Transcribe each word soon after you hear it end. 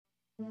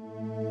Welcome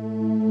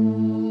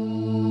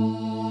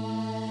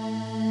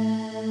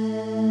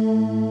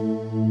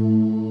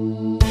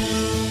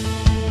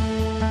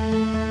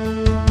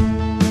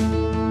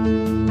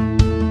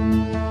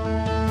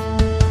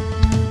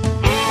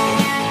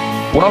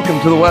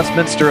to the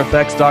Westminster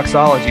Effects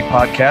Doxology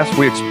Podcast.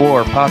 We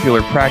explore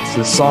popular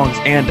practices, songs,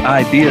 and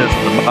ideas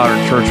of the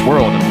modern church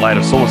world in light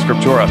of Sola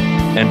Scriptura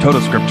and Tota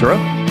Scriptura.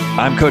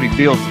 I'm Cody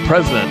Fields, the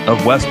president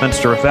of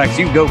Westminster Effects.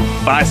 You can go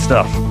buy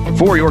stuff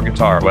for your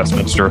guitar at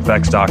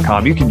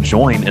westminstereffects.com. You can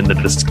join in the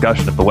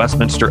discussion at the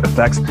Westminster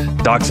Effects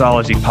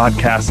Doxology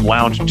Podcast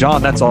Lounge.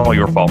 John, that's all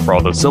your fault for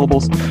all those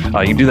syllables. You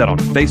can do that on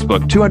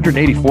Facebook.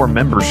 284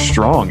 members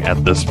strong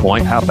at this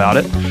point. How about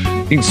it?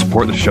 You can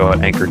support the show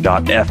at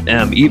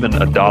anchor.fm. Even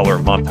 $1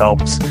 a month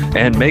helps.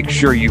 And make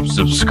sure you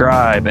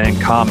subscribe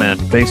and comment.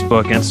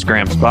 Facebook,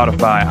 Instagram,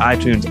 Spotify,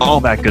 iTunes, all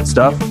that good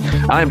stuff.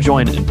 I am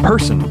joined in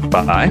person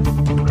by...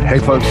 Hey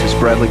folks, it's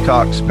Bradley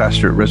Cox,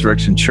 pastor at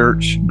Resurrection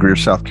Church, Greer,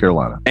 South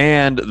Carolina.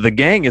 And the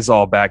gang is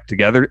all back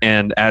together.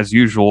 And as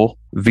usual,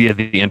 via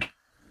the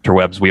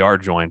interwebs, we are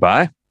joined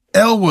by...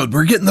 Elwood,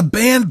 we're getting the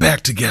band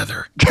back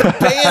together. The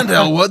band,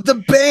 Elwood, the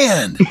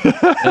band.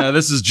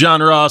 This is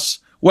John Ross,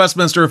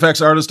 Westminster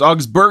Effects artist,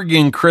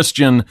 Augsburgian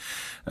Christian,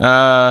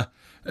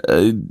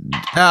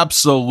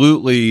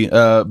 absolutely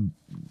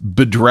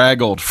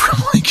bedraggled from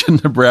Lincoln,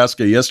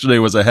 Nebraska. Yesterday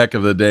was a heck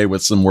of a day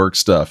with some work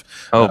stuff.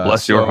 Oh,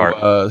 bless your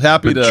heart.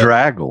 Happy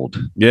bedraggled.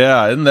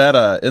 Yeah, isn't that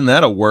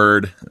a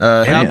word?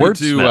 Happy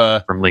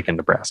to from Lincoln,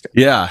 Nebraska.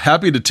 Yeah,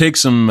 happy to take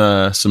some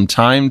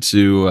time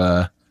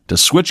to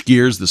switch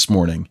gears this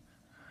morning.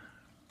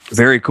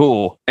 Very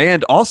cool.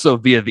 And also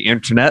via the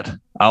internet,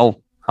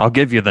 I'll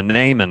give you the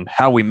name and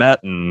how we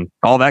met and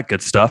all that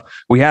good stuff.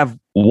 We have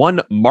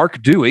one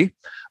Mark Dewey.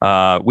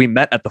 We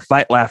met at the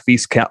Fight Laugh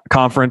Feast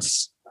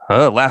conference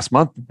last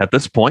month at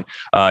this point.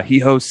 He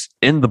hosts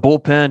In the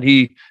Bullpen.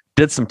 He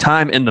did some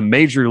time in the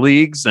major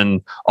leagues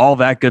and all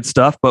that good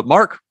stuff. But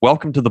Mark,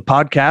 welcome to the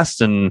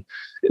podcast. And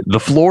the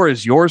floor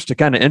is yours to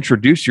kind of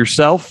introduce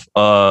yourself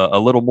a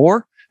little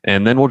more.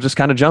 And then we'll just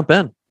kind of jump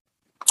in.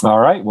 All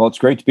right. Well, it's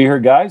great to be here,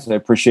 guys. I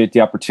appreciate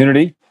the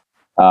opportunity.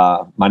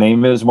 My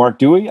name is Mark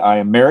Dewey. I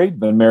am married,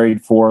 been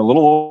married for a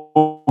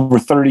little over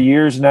 30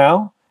 years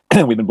now.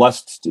 We've been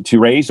blessed to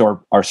raise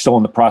or are still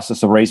in the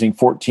process of raising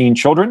 14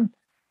 children.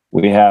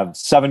 We have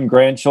 7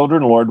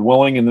 grandchildren. Lord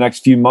willing, in the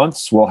next few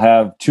months, we'll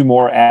have 2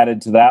 more added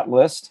to that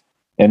list.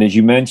 And as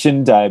you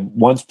mentioned, I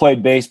once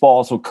played baseball,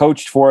 also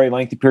coached for a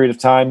lengthy period of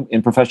time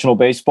in professional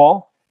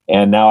baseball.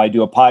 And now I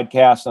do a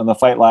podcast on the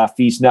Fight Laugh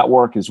Feast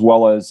Network, as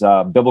well as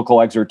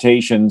biblical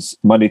exhortations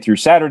Monday through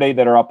Saturday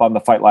that are up on the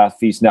Fight Laugh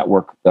Feast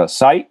Network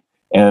site.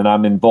 And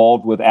I'm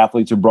involved with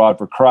Athletes Abroad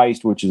for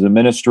Christ, which is a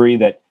ministry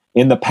that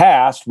in the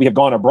past we have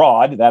gone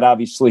abroad. That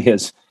obviously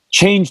has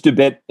changed a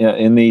bit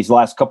in these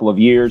last couple of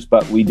years,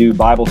 but we do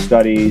Bible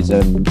studies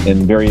and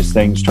various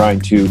things trying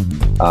to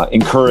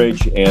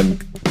encourage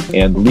and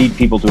lead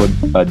people to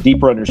a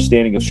deeper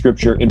understanding of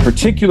Scripture, in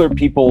particular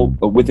people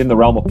within the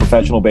realm of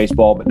professional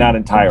baseball, but not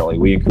entirely.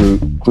 We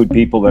include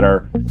people that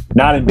are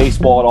not in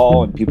baseball at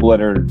all and people that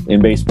are in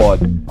baseball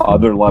at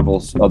other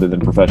levels other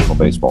than professional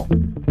baseball.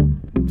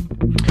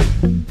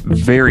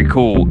 Very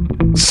cool.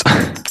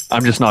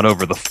 I'm just not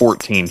over the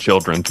 14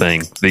 children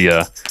thing.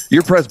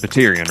 You're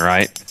Presbyterian,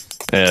 right?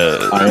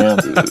 I am.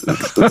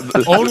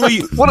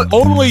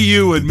 Only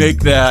you would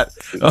make that.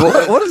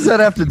 What does that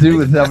have to do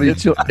with how many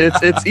children?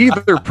 It's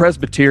either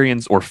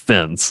Presbyterians or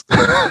Finns.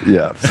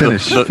 Yeah,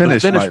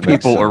 Finnish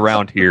people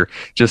around here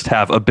just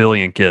have a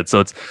billion kids.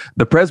 So it's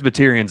the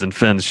Presbyterians and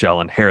Finns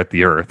shall inherit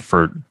the earth,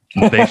 for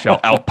they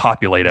shall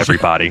outpopulate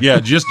everybody. Yeah,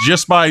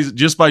 just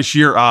by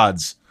sheer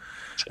odds.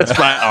 Just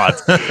by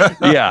odds.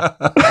 Yeah.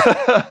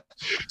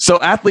 So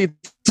Athletes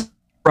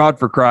Abroad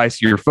for Christ,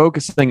 you're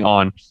focusing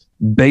on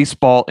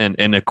baseball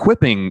and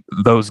equipping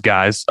those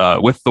guys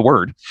with the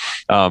word.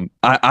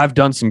 I've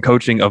done some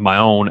coaching of my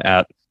own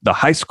at the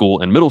high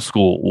school and middle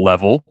school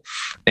level,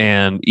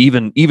 and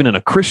even in a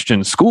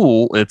Christian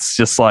school, it's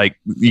just like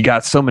you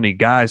got so many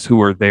guys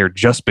who are there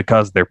just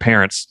because their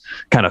parents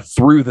kind of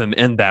threw them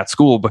in that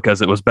school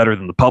because it was better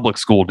than the public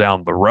school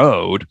down the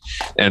road.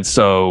 And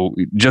so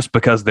just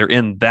because they're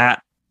in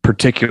that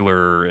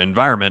particular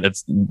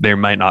environment, they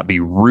might not be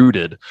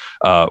rooted,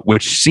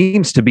 which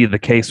seems to be the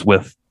case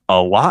with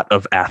a lot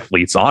of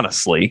athletes,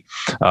 honestly.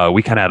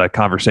 We kind of had a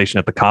conversation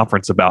at the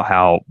conference about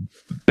how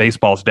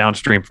baseball is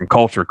downstream from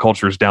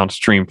culture is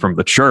downstream from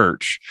the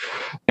church.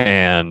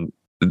 And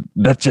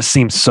that just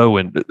seems so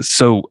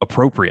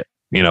appropriate,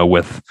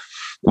 with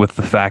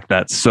the fact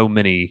that so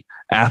many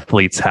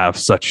athletes have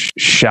such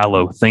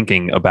shallow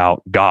thinking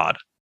about God,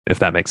 if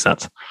that makes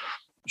sense.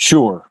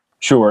 Sure.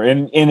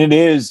 And it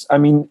is, I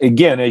mean,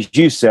 again, as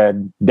you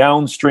said,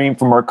 downstream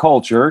from our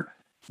culture.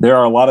 There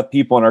are a lot of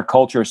people in our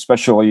culture,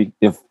 especially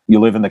if you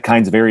live in the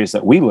kinds of areas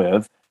that we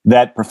live,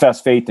 that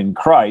profess faith in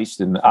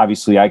Christ. And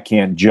obviously I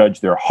can't judge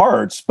their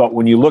hearts, but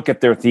when you look at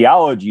their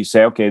theology, you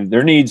say, okay,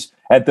 there needs,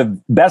 at the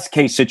best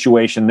case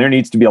situation, there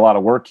needs to be a lot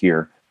of work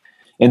here.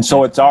 And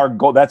so it's our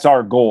goal. That's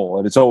our goal.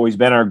 And it's always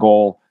been our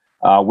goal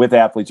with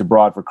Athletes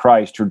Abroad for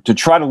Christ to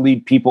try to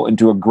lead people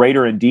into a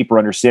greater and deeper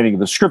understanding of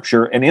the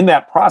Scripture. And in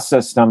that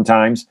process,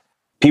 sometimes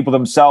people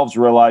themselves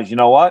realize, you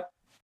know what?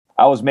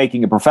 I was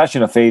making a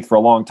profession of faith for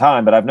a long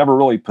time, but I've never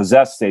really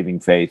possessed saving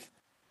faith.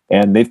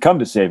 And they've come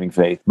to saving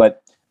faith.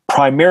 But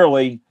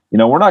primarily,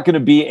 we're not going to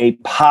be a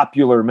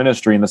popular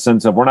ministry in the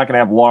sense of we're not going to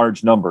have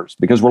large numbers,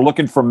 because we're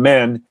looking for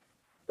men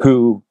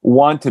who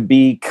want to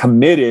be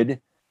committed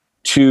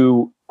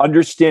to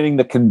understanding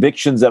the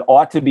convictions that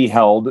ought to be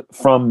held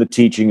from the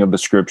teaching of the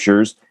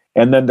Scriptures,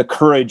 and then the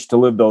courage to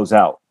live those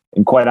out.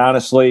 And quite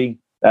honestly,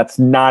 that's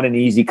not an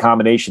easy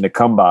combination to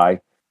come by.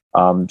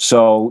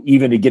 So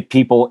even to get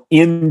people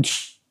into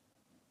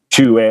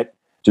it,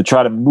 to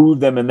try to move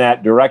them in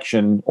that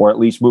direction, or at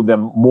least move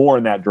them more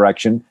in that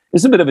direction,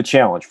 is a bit of a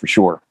challenge for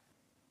sure.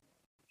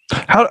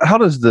 How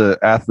does the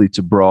Athletes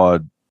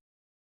Abroad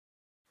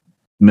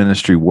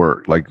ministry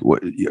work? Like,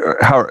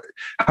 how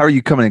are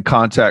you coming in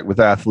contact with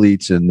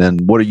athletes, and then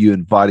what are you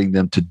inviting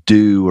them to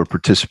do or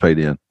participate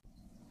in?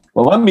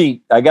 Well,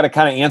 I got to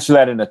kind of answer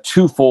that in a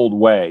twofold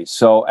way.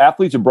 So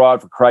Athletes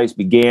Abroad for Christ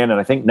began in,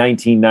 I think,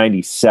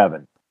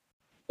 1997.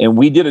 And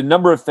we did a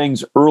number of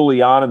things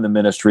early on in the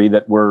ministry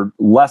that we're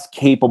less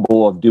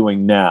capable of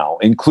doing now,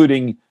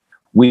 including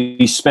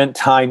we spent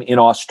time in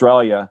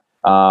Australia.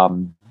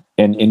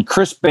 And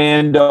Chris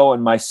Bando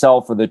and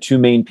myself are the two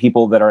main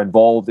people that are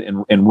involved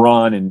in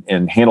run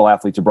and handle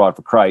Athletes Abroad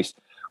for Christ.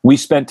 We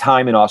spent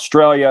time in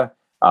Australia.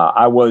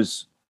 I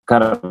was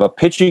kind of a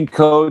pitching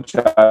coach.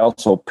 I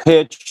also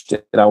pitched,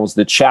 and I was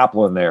the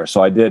chaplain there.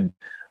 So I did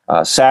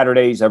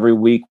Saturdays every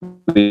week.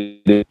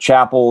 We did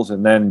chapels,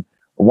 and then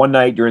one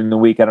night during the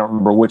week, I don't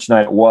remember which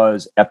night it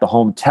was, at the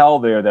hotel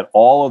there that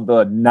all of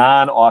the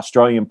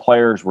non-Australian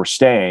players were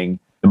staying,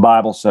 the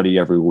Bible study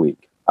every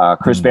week.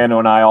 Chris Bando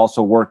and I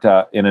also worked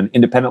in an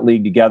independent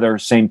league together.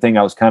 Same thing.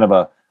 I was kind of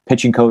a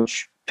pitching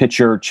coach,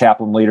 pitcher,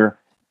 chaplain leader.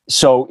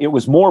 So it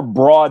was more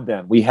broad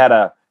then. We had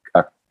a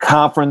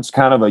conference,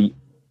 kind of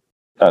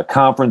a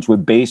conference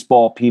with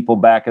baseball people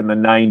back in the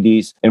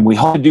 90s. And we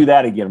hope to do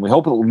that again. We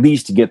hope at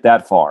least to get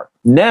that far.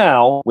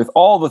 Now, with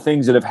all the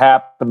things that have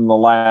happened in the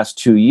last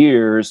 2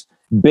 years,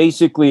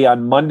 basically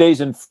on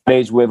Mondays and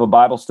Fridays, we have a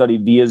Bible study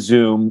via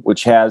Zoom,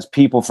 which has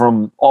people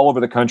from all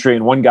over the country.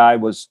 And one guy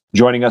was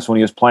joining us when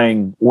he was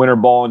playing winter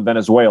ball in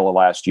Venezuela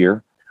last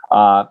year.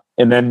 And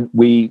then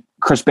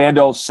Chris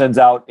Bando sends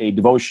out a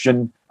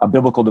devotion, a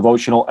biblical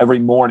devotional every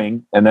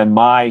morning. And then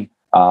my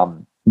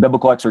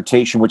biblical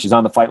exhortation, which is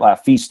on the Fight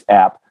Laugh Feast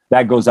app,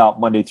 that goes out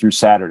Monday through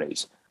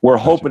Saturdays. We're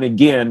hoping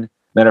again,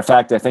 matter of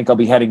fact, I think I'll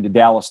be heading to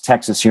Dallas,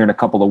 Texas here in a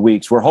couple of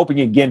weeks. We're hoping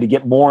again to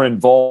get more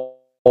involved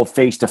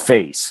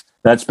face-to-face.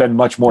 That's been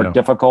much more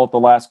difficult the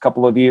last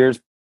couple of years,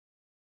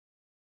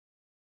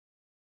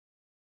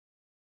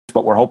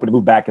 but we're hoping to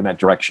move back in that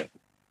direction.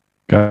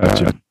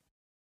 Gotcha.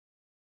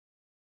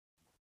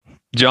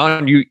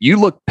 John, you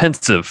look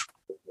pensive.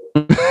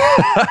 Yeah,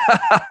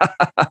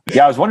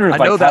 I was wondering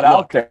if I cut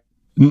out there.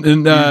 And,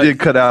 you did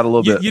cut out a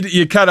little bit.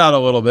 You cut out a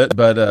little bit,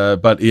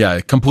 but yeah,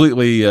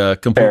 completely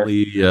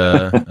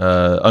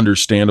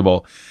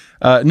understandable.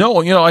 No,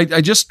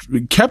 I just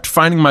kept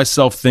finding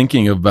myself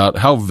thinking about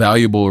how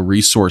valuable a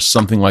resource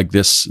something like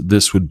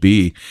this would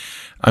be.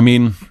 I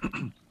mean,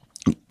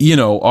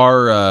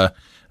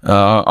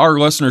 our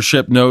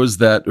listenership knows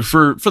that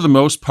for the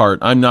most part,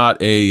 I'm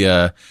not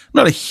a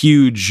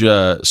huge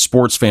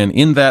sports fan.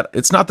 In that,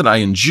 it's not that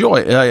I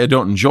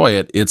don't enjoy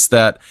it. It's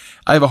that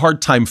I have a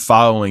hard time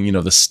following,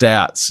 the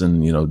stats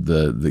and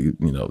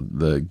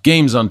the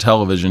games on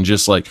television.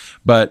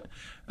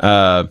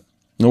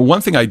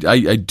 One thing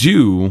I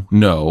do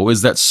know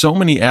is that so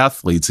many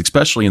athletes,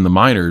 especially in the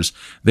minors,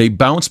 they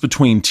bounce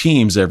between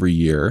teams every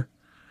year,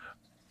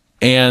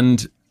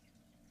 and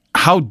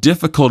how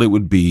difficult it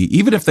would be,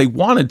 even if they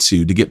wanted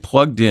to get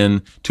plugged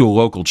in to a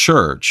local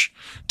church,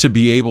 to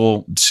be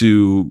able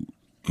to,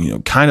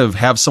 kind of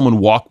have someone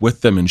walk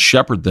with them and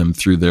shepherd them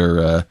through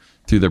their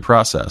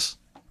process.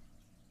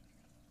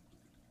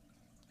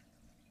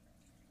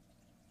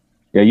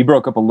 Yeah, you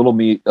broke up a little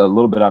bit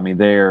on me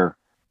there,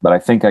 but I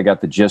think I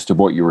got the gist of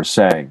what you were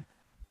saying.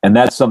 And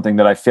that's something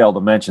that I failed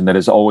to mention that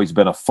has always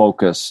been a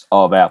focus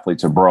of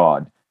Athletes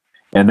Abroad.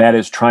 And that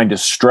is trying to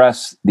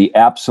stress the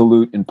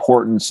absolute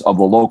importance of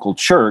the local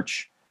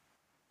church,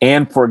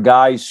 and for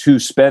guys who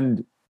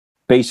spend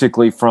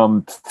basically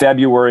from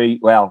February,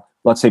 well,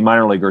 let's say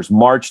minor leaguers,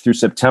 March through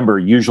September,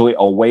 usually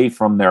away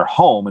from their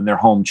home and their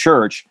home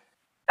church,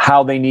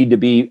 how they need to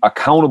be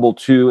accountable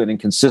to and in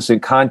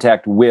consistent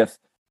contact with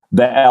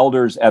the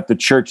elders at the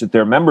church that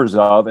they're members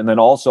of, and then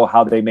also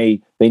how they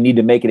need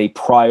to make it a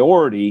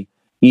priority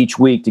each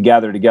week to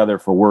gather together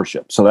for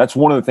worship. So that's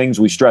one of the things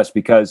we stress,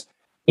 because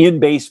in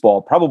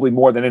baseball, probably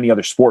more than any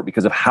other sport,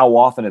 because of how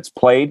often it's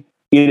played,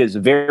 it is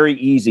very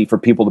easy for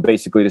people to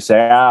basically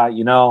say,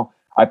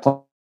 I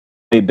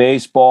play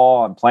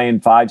baseball, I'm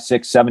playing 5,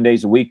 6, 7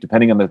 days a week,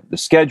 depending on the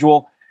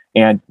schedule,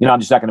 and I'm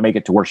just not going to make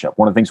it to worship.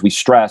 One of the things we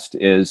stressed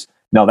is,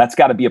 no, that's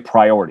got to be a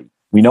priority.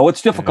 We know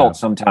it's difficult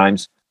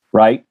sometimes,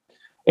 right?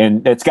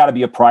 And it's got to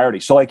be a priority.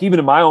 So like even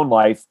in my own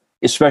life,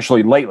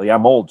 especially lately,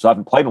 I'm old, so I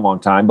haven't played in a long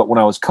time, but when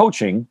I was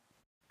coaching,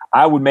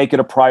 I would make it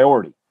a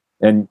priority.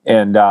 And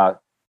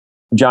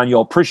John,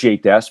 you'll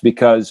appreciate this,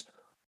 because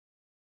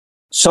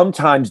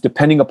sometimes,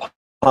 depending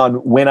upon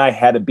when I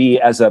had to be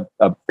as a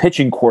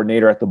pitching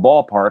coordinator at the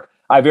ballpark,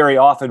 I very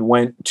often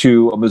went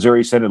to a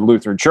Missouri Synod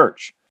Lutheran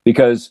church,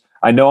 because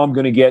I know I'm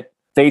going to get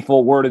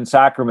faithful word and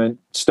sacrament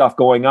stuff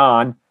going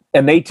on,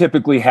 and they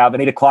typically have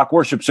an 8 o'clock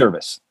worship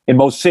service. In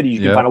most cities,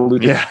 you can find a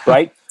Lutheran,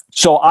 right?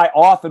 So I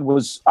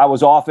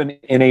was often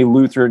in a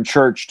Lutheran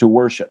church to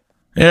worship.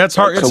 Yeah, it's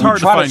hard. It's hard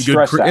to find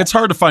good. It's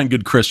hard to find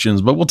good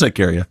Christians, but we'll take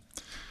care of you.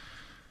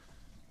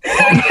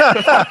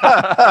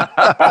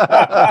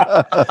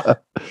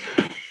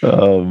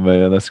 Oh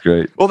man, that's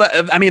great. Well,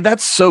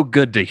 that's so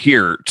good to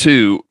hear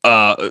too.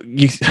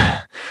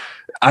 I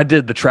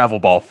did the travel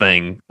ball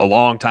thing a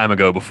long time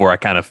ago before I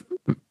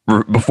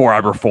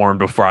reformed,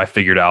 before I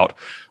figured out,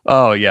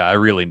 oh yeah, I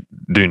really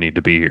do need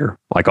to be here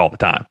like all the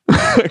time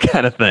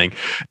kind of thing.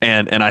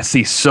 And I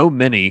see so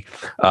many,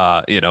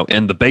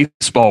 in the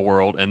baseball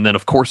world, and then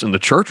of course in the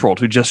church world,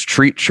 who just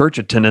treat church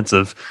attendance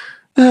of,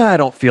 I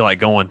don't feel like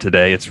going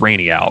today, it's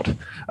rainy out,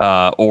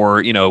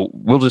 or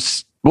we'll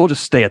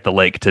just stay at the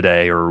lake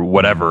today or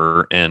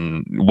whatever.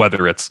 And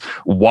whether it's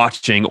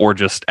watching or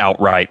just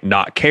outright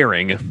not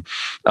caring,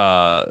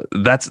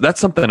 that's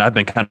something I've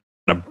been kind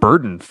of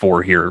burdened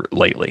for here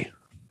lately.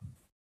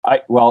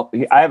 I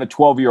have a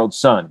 12-year-old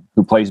son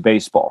who plays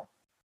baseball.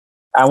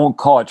 I won't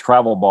call it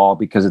travel ball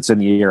because it's in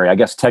the area. I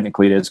guess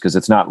technically it is, because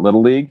it's not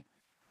Little League.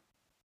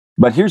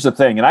 But here's the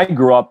thing, and I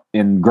grew up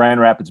in Grand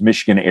Rapids,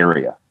 Michigan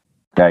area,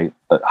 okay,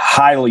 a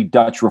highly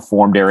Dutch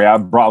Reformed area. I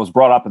was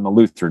brought up in the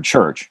Lutheran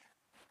Church.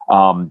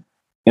 And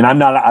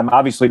I'm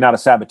obviously not a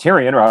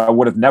Sabbatarian, or I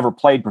would have never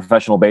played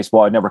professional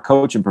baseball. I'd never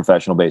coached in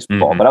professional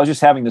baseball. But I was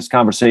just having this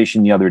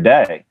conversation the other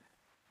day.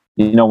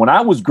 When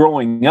I was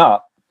growing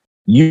up,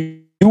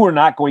 you were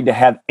not going to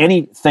have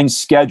anything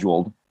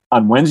scheduled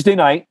on Wednesday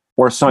night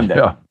or Sunday.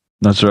 Yeah,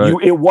 that's right.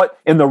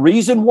 And the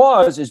reason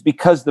is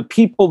because the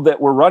people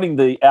that were running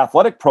the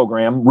athletic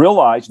program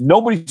realized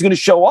nobody's going to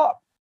show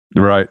up.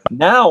 Right.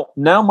 Now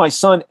my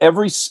son,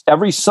 every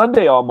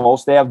Sunday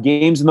almost, they have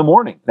games in the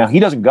morning. Now he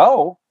doesn't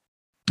go.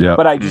 Yeah.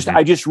 But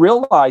I just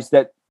realized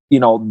that,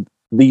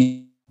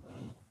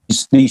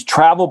 these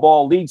travel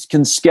ball leagues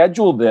can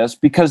schedule this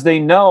because they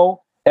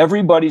know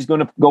everybody's going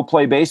to go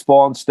play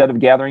baseball instead of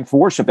gathering for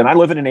worship. And I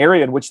live in an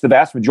area in which the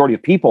vast majority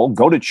of people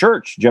go to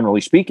church,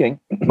 generally speaking.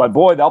 But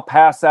boy, they'll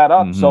pass that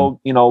up. So,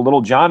 little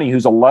Johnny,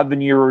 who's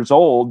 11 years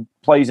old,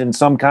 plays in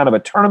some kind of a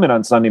tournament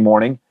on Sunday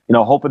morning,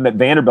 hoping that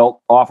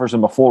Vanderbilt offers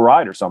him a full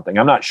ride or something.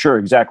 I'm not sure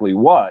exactly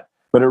what,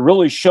 but it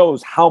really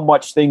shows how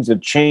much things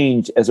have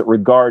changed as it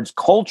regards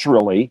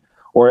culturally,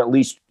 or at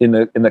least in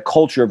the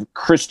culture of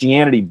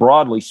Christianity,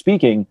 broadly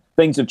speaking.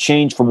 Things have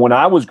changed from when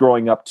I was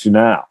growing up to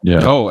now.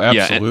 Yeah. Oh,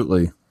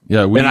 absolutely.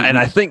 Yeah.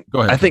 I think,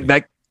 go ahead. I think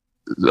that,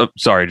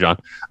 sorry, John.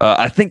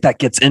 I think that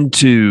gets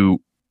into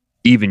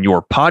even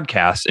your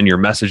podcast and your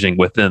messaging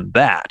within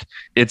that.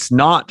 It's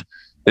not,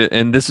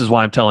 and this is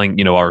why I'm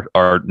telling,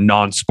 our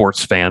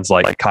non-sports fans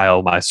like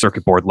Kyle, my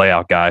circuit board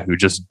layout guy, who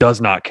just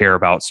does not care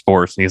about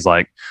sports. And he's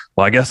like,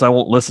 well, I guess I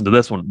won't listen to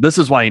this one. This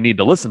is why you need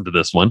to listen to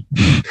this one,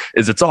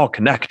 is it's all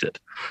connected.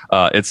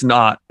 It's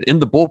not, In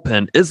the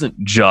Bullpen isn't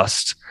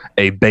just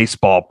a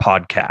baseball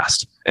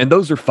podcast. And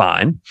those are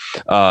fine.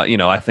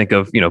 I think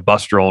of,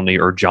 Buster Olney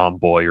or John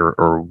Boy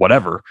or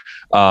whatever.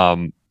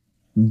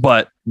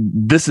 But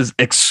this is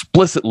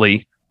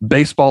explicitly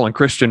baseball and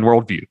Christian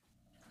worldview.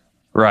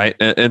 Right.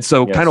 And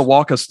so kind of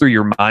walk us through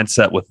your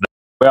mindset with that.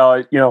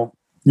 Well,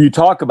 you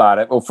talk about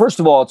it. Well, first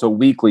of all, it's a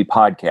weekly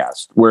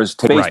podcast, whereas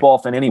to baseball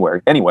fan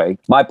anyway,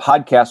 my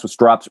podcast, which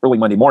drops early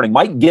Monday morning,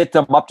 might get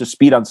them up to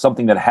speed on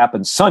something that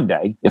happened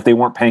Sunday if they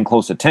weren't paying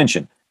close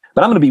attention.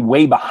 But I'm going to be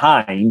way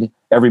behind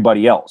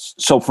everybody else.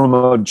 So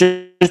from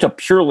just a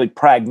purely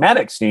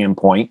pragmatic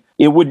standpoint,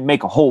 it wouldn't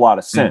make a whole lot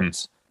of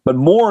sense. But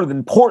more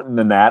important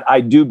than that, I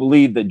do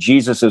believe that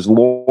Jesus is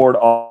Lord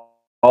of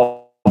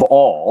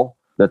all,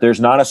 that there's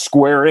not a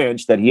square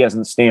inch that he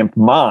hasn't stamped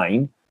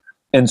mine.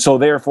 And so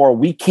therefore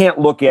we can't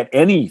look at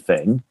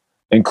anything,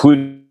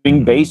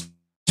 including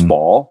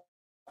baseball,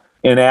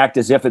 and act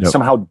as if it's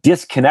somehow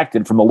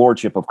disconnected from the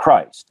lordship of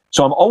Christ.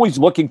 So I'm always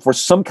looking for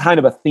some kind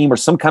of a theme or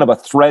some kind of a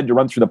thread to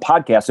run through the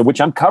podcast in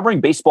which I'm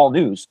covering baseball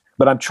news,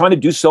 but I'm trying to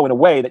do so in a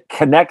way that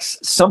connects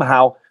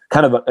somehow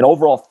kind of an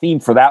overall theme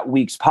for that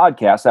week's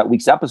podcast, that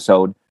week's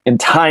episode, and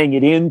tying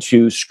it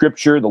into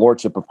scripture, the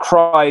lordship of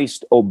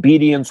Christ,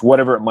 obedience,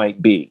 whatever it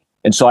might be.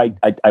 And so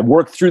I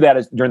work through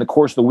that during the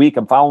course of the week.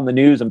 I'm following the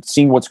news. I'm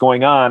seeing what's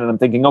going on. And I'm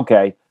thinking,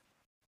 okay,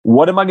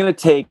 what am I going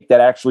to take that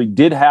actually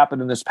did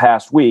happen in this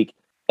past week?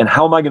 And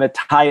how am I going to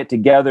tie it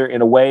together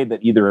in a way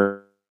that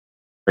either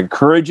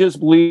encourages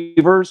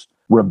believers,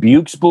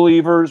 rebukes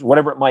believers,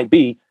 whatever it might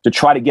be, to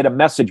try to get a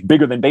message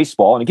bigger than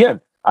baseball? And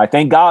again, I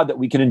thank God that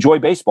we can enjoy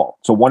baseball.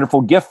 It's a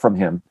wonderful gift from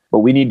him. But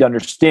we need to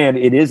understand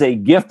it is a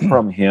gift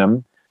from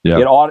him. Yeah.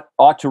 It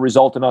ought to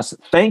result in us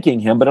thanking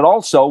him, but it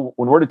also,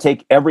 when we're to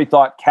take every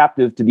thought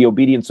captive to the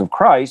obedience of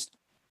Christ,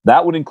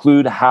 that would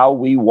include how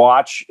we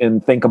watch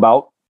and think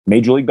about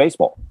Major League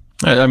Baseball.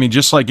 I mean,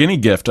 just like any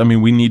gift, I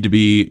mean, we need to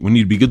be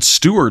good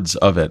stewards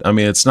of it. I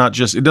mean,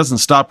 it doesn't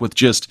stop with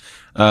just,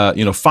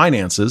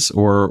 finances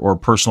or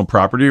personal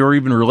property or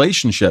even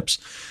relationships.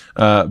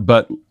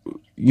 But,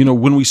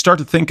 when we start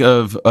to think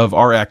of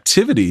our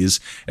activities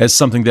as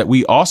something that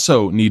we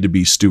also need to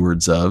be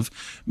stewards of,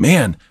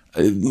 man,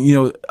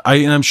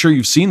 I'm sure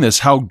you've seen this,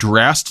 how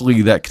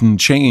drastically that can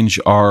change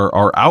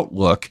our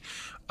outlook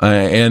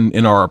and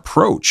in our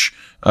approach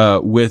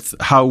with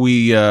how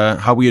we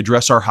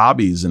address our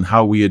hobbies and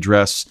how we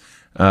address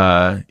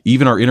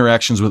even our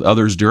interactions with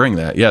others during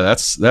that. Yeah,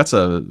 that's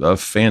a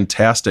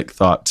fantastic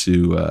thought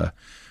to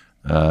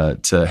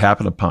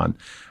happen upon.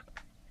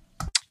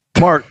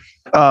 Mark,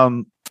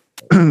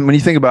 when you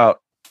think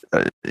about,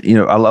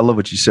 I love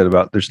what you said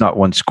about there's not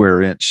one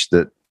square inch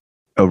that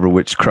over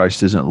which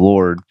Christ isn't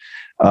Lord.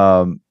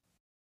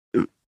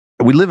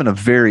 We live in a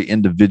very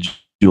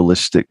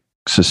individualistic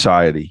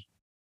society,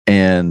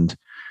 and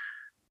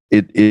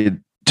it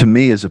to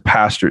me as a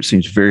pastor, it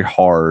seems very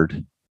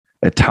hard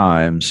at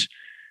times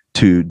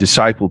to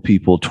disciple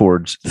people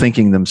towards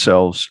thinking of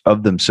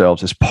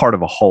themselves as part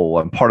of a whole.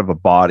 I'm part of a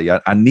body.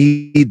 I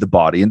need the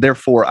body, and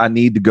therefore I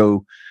need to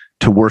go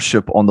to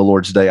worship on the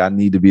Lord's Day. I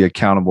need to be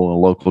accountable in a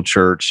local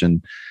church,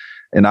 and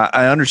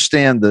I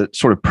understand the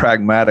sort of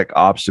pragmatic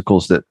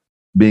obstacles that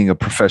being a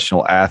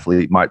professional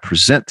athlete might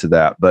present to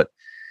that. But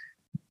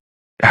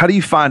how do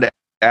you find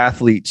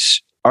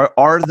athletes?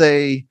 Are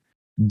they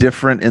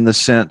different in the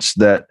sense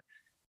that,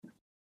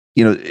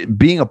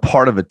 being a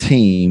part of a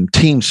team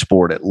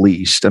sport at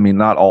least? I mean,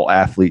 not all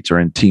athletes are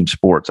in team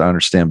sports, I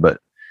understand,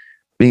 but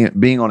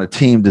being on a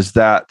team, does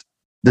that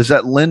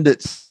lend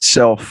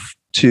itself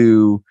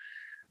to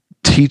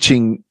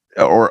teaching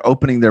or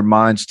opening their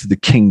minds to the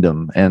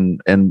kingdom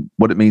and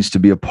what it means to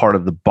be a part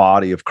of the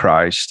body of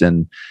Christ?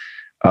 And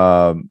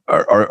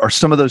are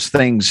some of those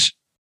things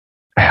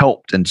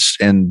helped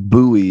and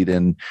buoyed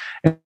and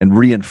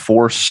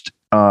reinforced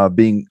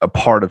being a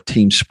part of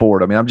team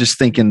sport? I mean, I'm just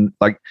thinking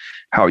like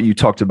how you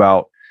talked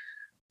about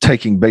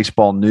taking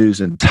baseball news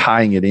and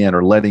tying it in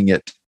or letting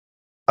it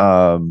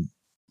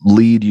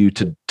lead you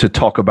to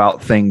talk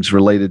about things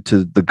related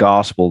to the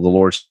gospel, the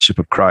lordship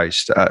of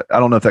Christ. I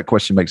don't know if that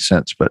question makes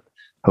sense, but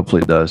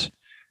hopefully it does.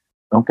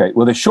 Okay.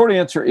 Well, the short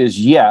answer is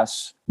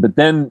yes, but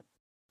then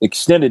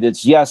extended,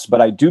 it's yes,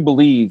 but I do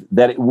believe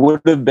that it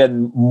would have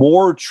been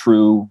more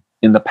true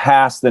in the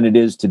past than it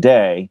is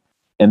today.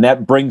 And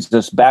that brings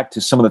us back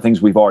to some of the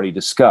things we've already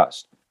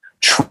discussed.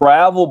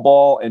 Travel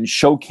ball and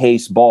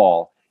showcase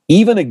ball,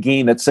 even a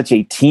game that's such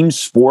a team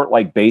sport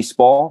like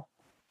baseball,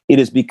 it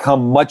has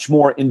become much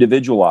more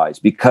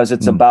individualized because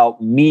it's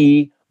about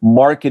me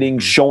marketing,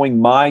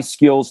 showing my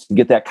skills to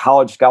get that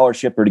college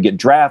scholarship or to get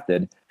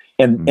drafted.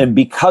 And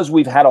because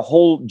we've had a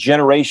whole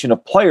generation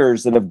of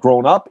players that have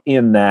grown up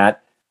in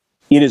that,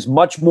 it is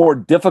much more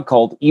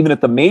difficult, even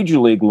at the major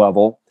league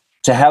level,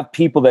 to have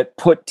people that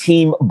put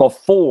team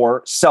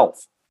before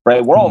self,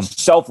 right? We're all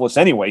selfless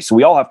anyway, so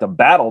we all have to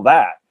battle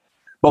that.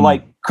 But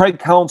like Craig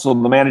Counsell,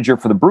 the manager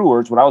for the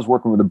Brewers, when I was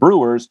working with the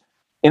Brewers,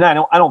 and I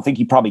don't think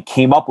he probably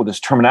came up with this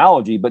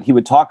terminology, but he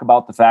would talk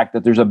about the fact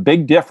that there's a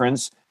big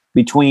difference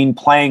between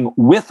playing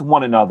with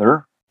one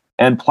another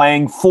and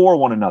playing for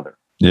one another.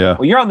 Yeah.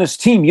 Well, you're on this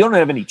team. You don't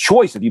have any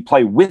choice if you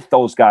play with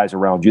those guys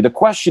around you. The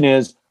question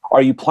is,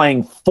 are you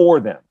playing for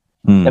them?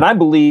 And I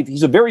believe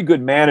he's a very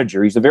good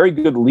manager. He's a very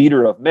good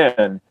leader of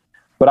men.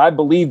 But I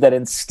believe that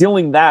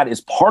instilling that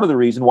is part of the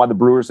reason why the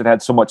Brewers have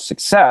had so much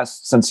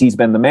success since he's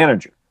been the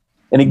manager.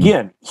 And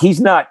again, he's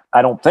not,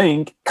 I don't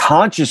think,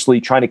 consciously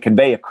trying to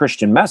convey a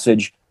Christian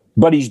message,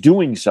 but he's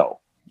doing so,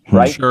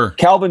 right? Sure.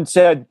 Calvin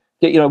said,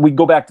 we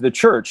go back to the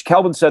church.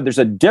 Calvin said there's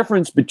a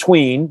difference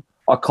between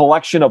a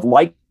collection of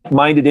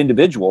like-minded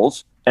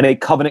individuals and a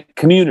covenant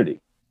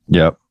community.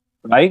 Yep.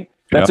 Right?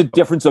 That's a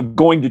difference of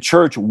going to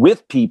church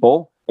with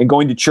people and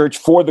going to church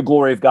for the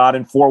glory of God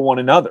and for one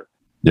another.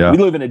 Yeah. We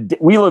live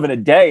in a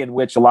day in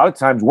which a lot of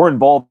times we're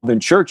involved in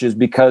churches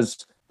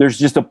because there's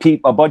just a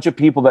bunch of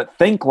people that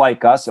think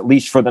like us, at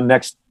least for the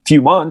next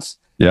few months.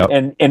 Yeah.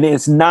 And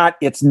it's not,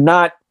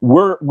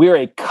 we're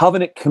a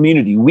covenant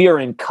community. We are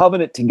in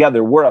covenant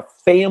together. We're a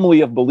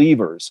family of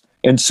believers.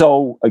 And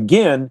so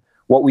again,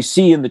 what we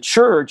see in the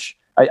church,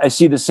 I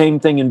see the same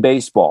thing in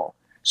baseball.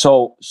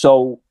 So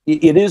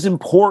it is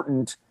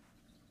important,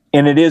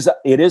 and it is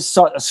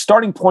a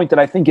starting point that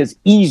I think is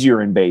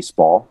easier in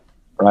baseball,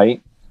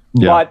 right?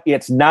 Yeah. But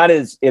it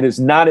is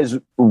not as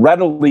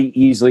readily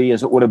easily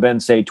as it would have been,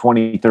 say,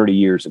 20, 30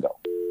 years ago.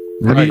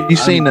 Have you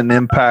seen an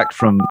impact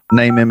from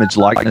name, image,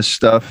 likeness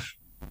stuff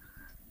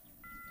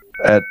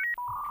at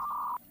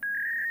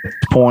this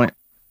point?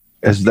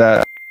 Is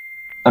that?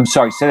 I'm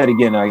sorry. Say that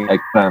again. I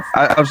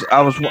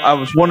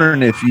was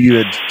wondering if you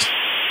had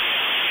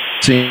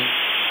seen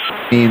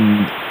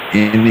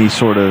any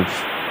sort of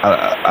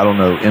I don't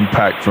know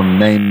impact from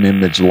name,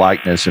 image,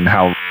 likeness, and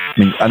how. I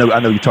mean, I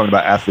know you're talking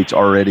about athletes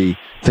already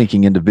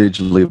thinking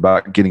individually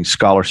about getting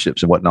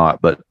scholarships and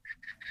whatnot, but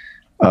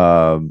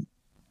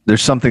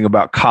there's something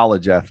about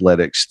college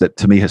athletics that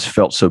to me has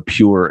felt so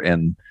pure,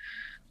 and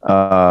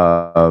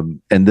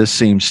this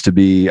seems to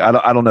be,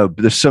 I don't know,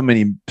 but there's so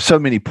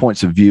many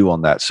points of view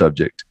on that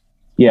subject.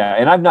 Yeah,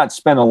 and I've not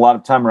spent a lot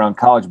of time around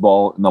college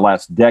ball in the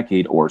last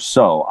decade or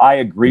so. I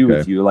agree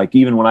with you. Like,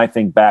 even when I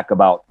think back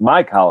about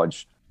my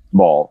college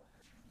ball,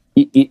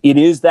 it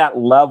is that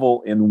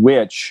level in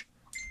which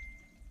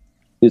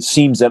it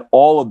seems that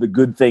all of the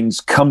good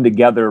things come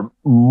together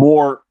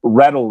more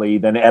readily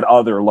than at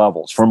other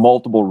levels for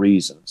multiple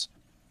reasons.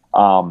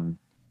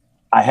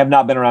 I have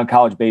not been around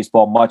college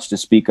baseball much to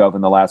speak of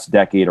in the last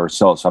decade or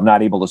so, so I'm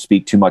not able to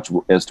speak too much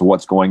as to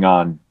what's going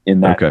on in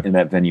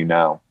that venue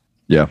now.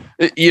 Yeah,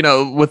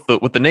 with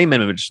the name,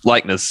 image,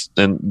 likeness,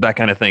 and that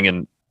kind of thing,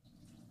 and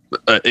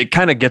it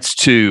kind of gets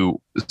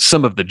to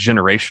some of the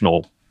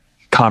generational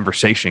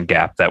conversation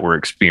gap that we're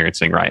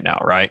experiencing right now,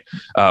 right?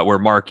 Where,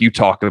 Mark, you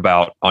talk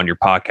about on your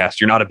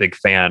podcast, you're not a big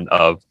fan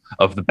of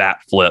the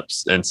bat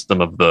flips and some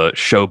of the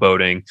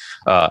showboating.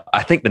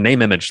 I think the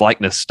name, image,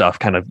 likeness stuff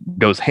kind of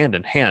goes hand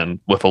in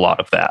hand with a lot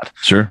of that.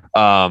 Sure.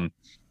 And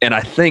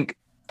I think,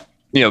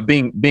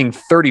 being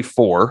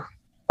 34,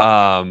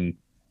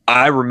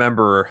 I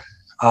remember,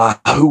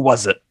 who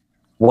was it?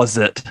 Was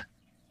it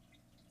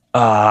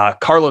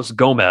Carlos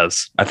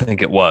Gomez, I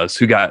think it was,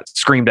 who got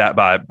screamed at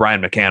by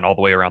Brian McCann all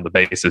the way around the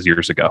bases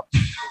years ago.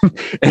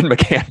 And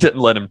McCann didn't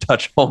let him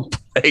touch home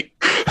plate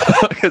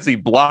because he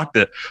blocked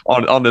it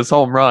on this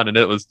home run. And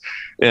it was,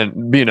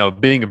 and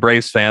being a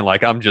Braves fan,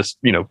 like, I'm just,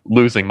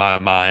 losing my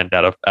mind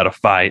at a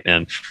fight.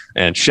 And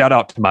shout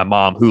out to my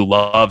mom, who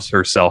loves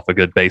herself a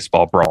good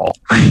baseball brawl,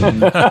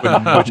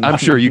 which I'm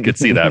sure you could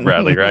see that,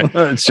 Bradley,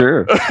 right?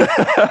 Sure.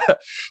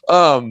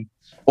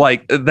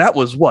 Like, that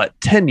was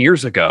 10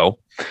 years ago.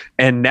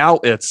 And now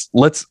it's,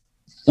 let's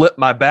flip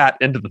my bat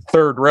into the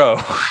third row,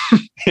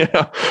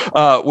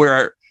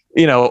 where,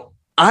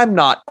 I'm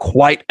not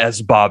quite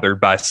as bothered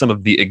by some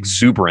of the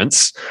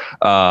exuberance,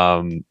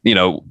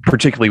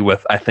 particularly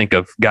with, I think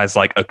of guys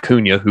like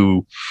Acuna,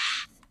 who,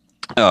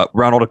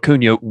 Ronald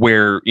Acuna,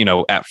 where,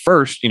 at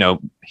first,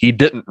 he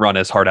didn't run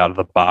as hard out of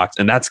the box,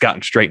 and that's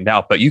gotten straightened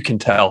out, but you can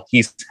tell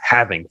he's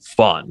having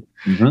fun.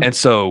 Mm-hmm. And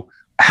so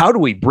how do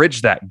we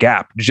bridge that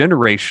gap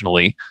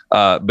generationally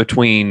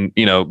between,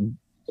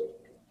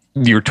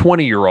 your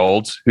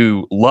 20-year-olds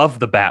who love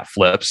the bat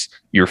flips,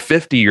 your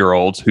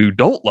 50-year-olds who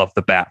don't love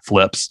the bat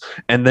flips,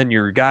 and then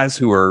your guys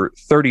who are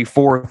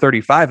 34,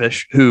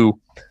 35-ish, who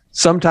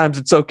sometimes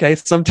it's okay,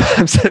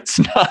 sometimes it's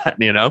not,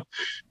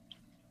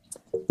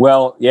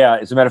 Well, yeah,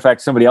 as a matter of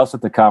fact, somebody else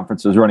at the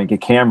conference was running a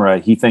camera.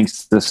 He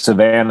thinks the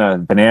Savannah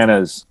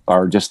bananas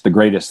are just the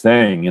greatest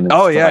thing. And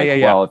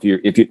well,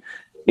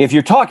 if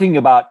you're talking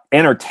about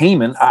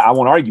entertainment, I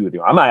won't argue with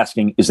you. I'm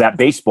asking, is that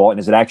baseball,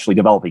 and is it actually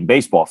developing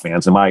baseball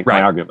fans? And my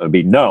argument would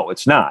be, no,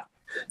 it's not.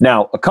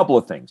 Now, a couple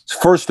of things.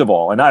 First of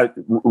all,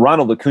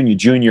 Ronald Acuna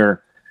Jr.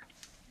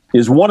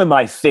 is one of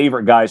my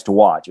favorite guys to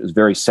watch. It was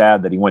very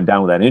sad that he went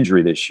down with that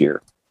injury this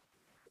year.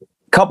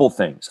 Couple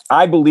things.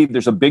 I believe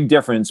there's a big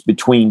difference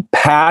between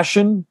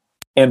passion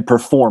and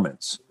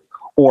performance,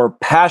 or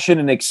passion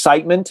and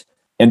excitement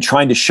and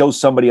trying to show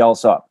somebody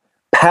else up.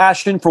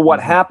 Passion for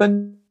what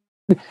happened,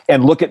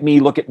 and look at me,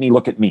 look at me,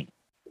 look at me.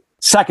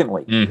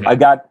 Secondly, I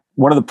got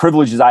one of the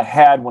privileges I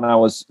had when I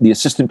was the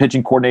assistant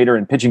pitching coordinator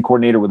and pitching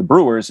coordinator with the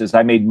Brewers is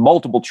I made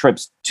multiple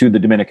trips to the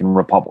Dominican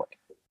Republic.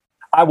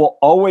 I will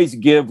always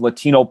give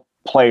Latino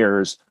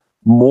players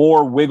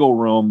more wiggle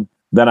room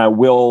than I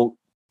will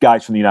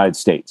guys from the United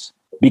States,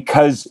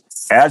 because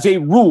as a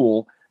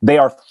rule, they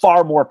are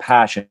far more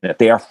passionate.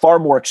 They are far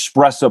more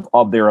expressive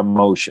of their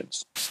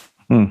emotions.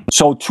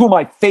 So two of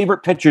my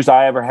favorite pitchers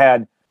I ever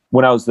had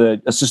when I was the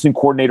assistant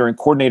coordinator and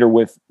coordinator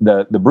with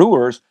the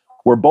Brewers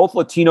were both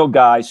Latino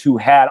guys who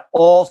had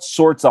all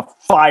sorts of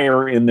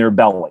fire in their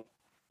belly.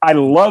 I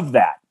love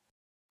that.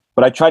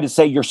 But I try to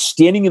say, you're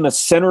standing in the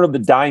center of the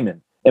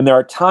diamond, and there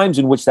are times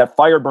in which that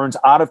fire burns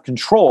out of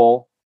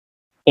control.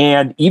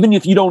 And even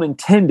if you don't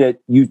intend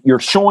it, you're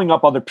showing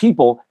up other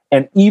people.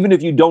 And even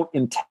if you don't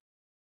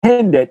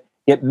intend it,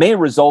 it may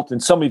result in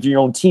some of your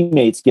own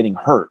teammates getting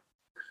hurt.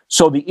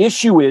 So the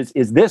issue is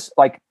this,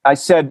 like I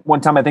said one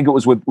time, I think it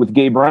was with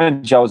Gabe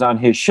Wrench, I was on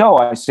his show.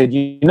 I said,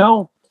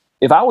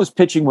 if I was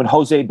pitching when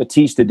Jose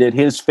Bautista did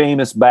his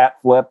famous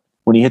bat flip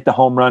when he hit the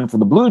home run for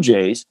the Blue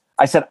Jays,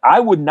 I said, I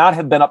would not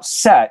have been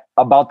upset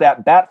about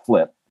that bat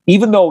flip,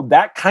 even though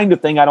that kind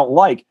of thing I don't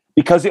like,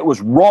 because it was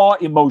raw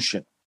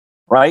emotion,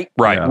 right?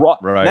 Right. Raw.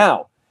 Right.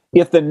 Now,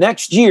 if the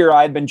next year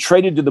I had been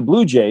traded to the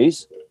Blue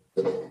Jays,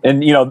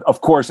 and,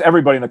 of course,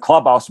 everybody in the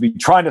clubhouse would be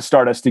trying to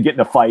start us to get in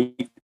a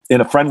fight in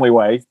a friendly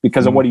way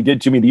because of what he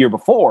did to me the year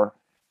before,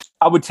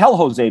 I would tell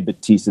Jose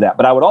Bautista that.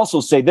 But I would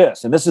also say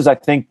this, and this is, I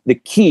think, the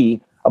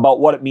key about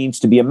what it means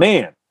to be a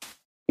man,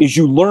 is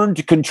you learn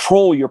to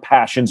control your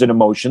passions and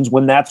emotions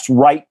when that's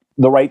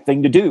the right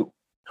thing to do.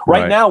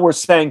 Right now, we're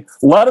saying,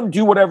 let them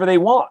do whatever they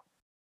want.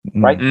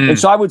 Right. And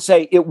so I would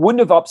say it wouldn't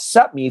have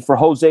upset me for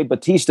Jose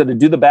Bautista to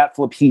do the bat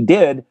flip he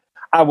did.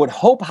 I would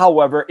hope,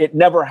 however, it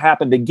never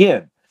happened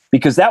again,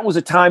 because that was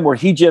a time where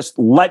he just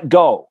let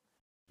go.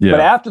 Yeah. But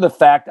after the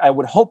fact, I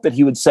would hope that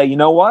he would say, you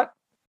know what?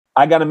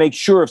 I got to make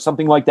sure if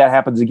something like that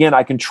happens again,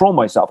 I control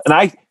myself.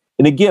 And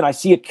again, I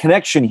see a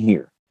connection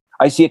here.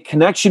 I see a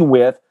connection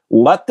with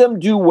let them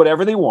do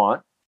whatever they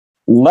want,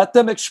 let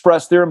them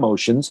express their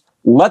emotions,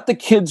 let the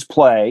kids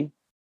play.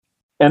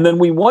 And then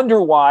we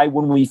wonder why,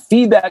 when we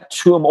feed that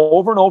to them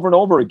over and over and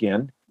over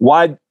again,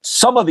 why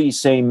some of these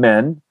same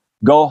men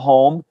go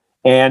home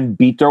and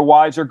beat their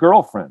wives or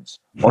girlfriends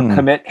or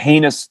commit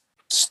heinous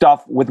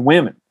stuff with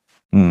women.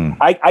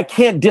 I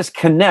can't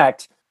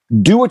disconnect.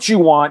 Do what you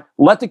want.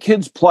 Let the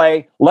kids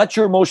play. Let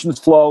your emotions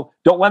flow.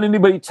 Don't let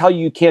anybody tell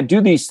you can't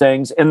do these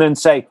things and then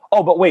say,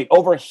 oh, but wait,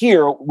 over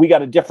here, we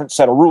got a different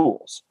set of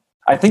rules.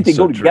 I think they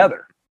go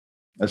together.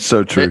 That's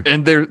so true.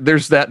 And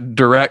there's that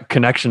direct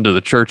connection to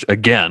the church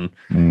again.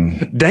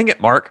 Dang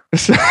it, Mark.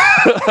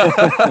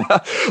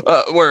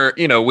 Where,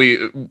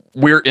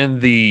 we're in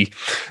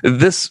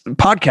this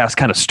podcast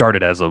kind of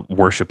started as a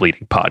worship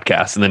leading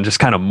podcast and then just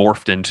kind of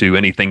morphed into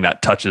anything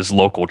that touches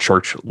local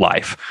church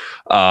life.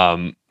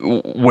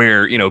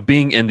 Where,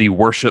 being in the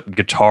worship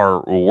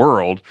guitar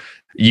world,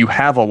 you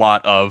have a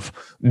lot of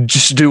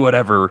just do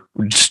whatever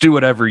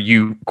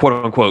you quote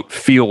unquote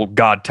feel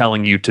God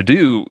telling you to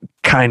do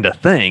kind of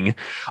thing.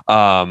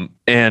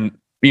 And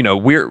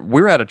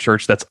we're at a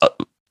church that's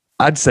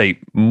I'd say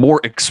more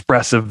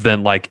expressive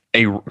than like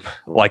an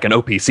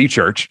OPC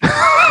church.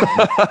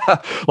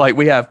 Like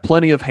we have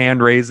plenty of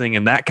hand raising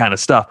and that kind of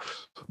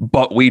stuff,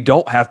 but we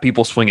don't have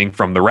people swinging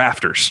from the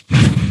rafters.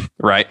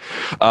 Right.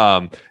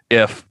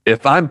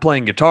 If I'm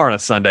playing guitar on a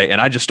Sunday and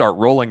I just start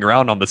rolling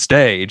around on the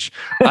stage,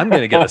 I'm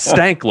going to get a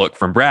stank look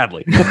from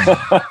Bradley.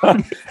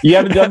 You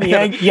haven't done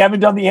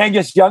the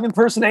Angus Young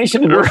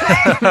impersonation?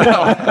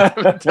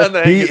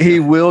 He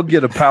will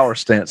get a power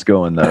stance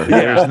going though.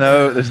 Yeah.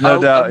 There's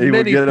no doubt he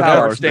will get a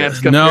power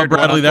stance. No,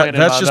 Bradley,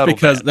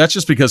 that's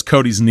just because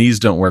Cody's knees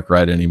don't work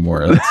right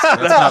anymore.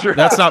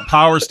 That's not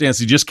power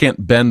stance. You just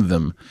can't bend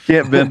them.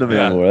 Can't bend them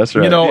anymore. That's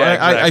right.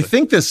 Exactly. I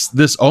think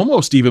this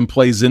almost even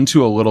plays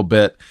into a little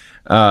bit.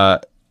 The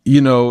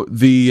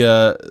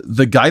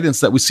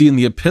guidance that we see in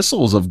the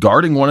epistles of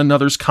guarding one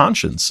another's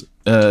conscience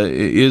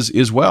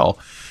is well.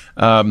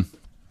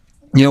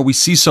 We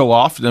see so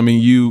often. I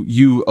mean,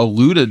 you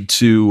alluded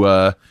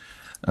to.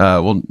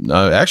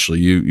 Actually,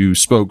 you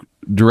spoke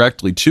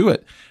directly to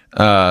it.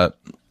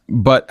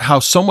 But how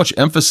so much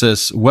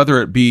emphasis,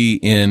 whether it be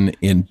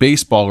in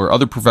baseball or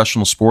other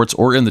professional sports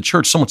or in the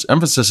church, so much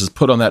emphasis is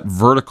put on that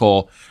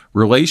vertical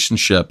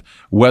relationship,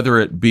 whether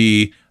it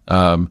be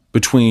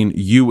between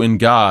you and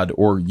God,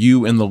 or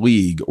you and the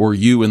league, or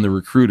you and the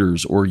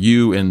recruiters, or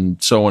you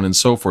and so on and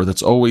so forth.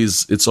 It's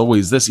always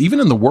this, even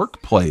in the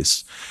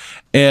workplace.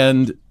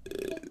 And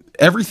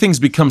everything's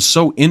become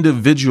so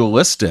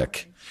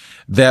individualistic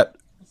that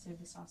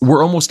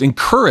we're almost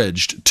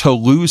encouraged to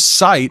lose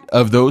sight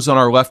of those on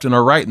our left and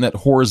our right in that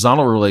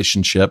horizontal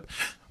relationship,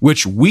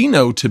 which we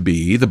know to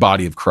be the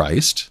body of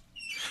Christ,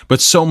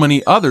 but so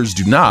many others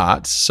do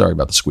not. Sorry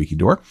about the squeaky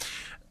door.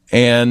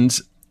 And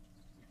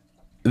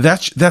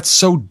that's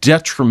so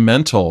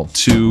detrimental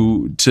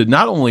to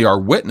not only our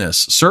witness,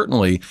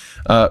 certainly,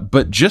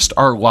 but just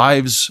our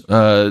lives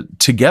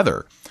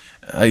together.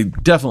 I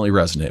definitely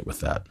resonate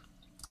with that.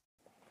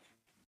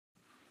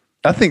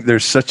 I think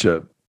there's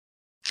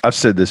I've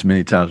said this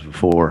many times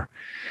before.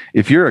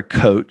 If you're a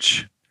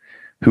coach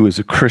who is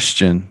a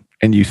Christian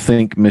and you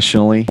think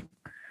missionally,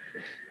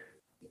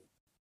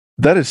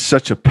 that is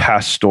such a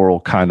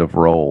pastoral kind of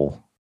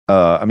role.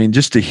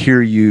 Just to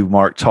hear you,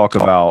 Mark, talk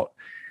about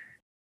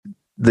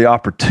the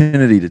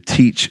opportunity to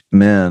teach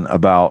men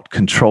about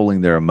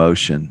controlling their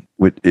emotion,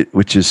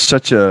 which is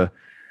such a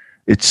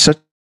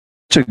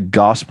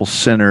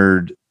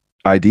gospel-centered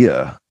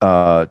idea,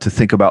 to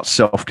think about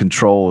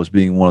self-control as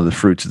being one of the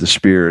fruits of the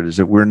Spirit, is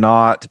that we are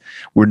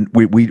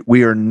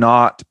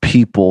not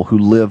people who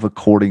live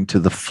according to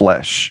the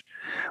flesh.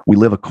 We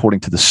live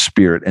according to the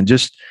Spirit. And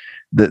just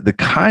the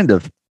kind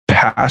of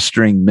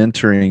pastoring,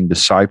 mentoring,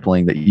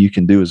 discipling that you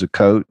can do as a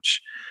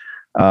coach,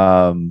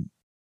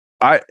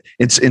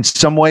 in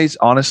some ways,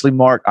 honestly,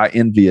 Mark, I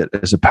envy it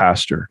as a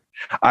pastor.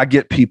 I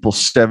get people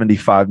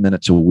 75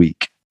 minutes a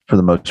week for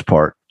the most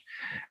part.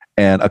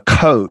 And a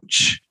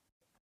coach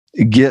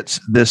gets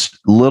this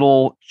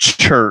little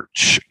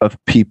church of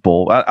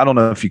people. I don't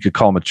know if you could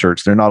call them a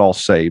church. They're not all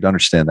saved. I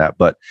understand that.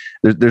 But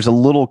there's a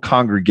little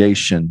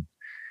congregation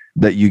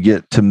that you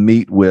get to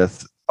meet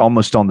with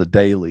almost on the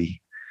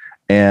daily,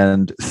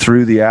 and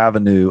through the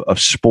avenue of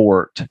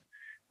sport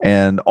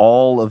and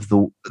all of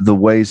the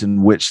ways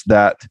in which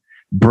that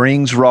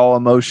brings raw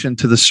emotion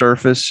to the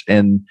surface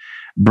and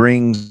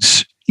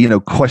brings,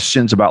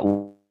 questions about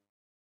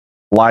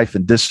life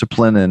and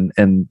discipline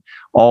and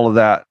all of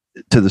that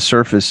to the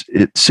surface.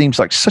 It seems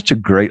like such a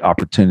great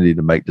opportunity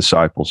to make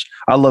disciples.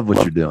 I love what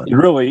you're doing. It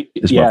really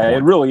is.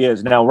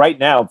 Now, right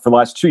now, for the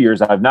last 2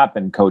 years, I've not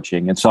been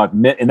coaching. And so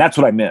and that's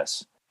what I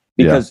miss,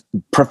 because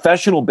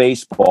professional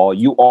baseball,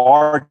 you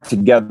are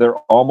together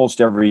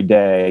almost every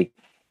day,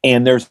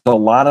 and there's a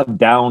lot of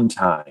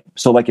downtime.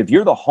 So like if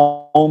you're the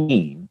home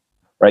team,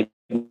 right,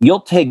 you'll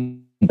take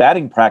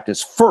batting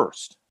practice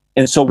first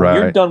And so when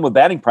you're done with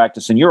batting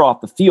practice and you're off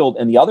the field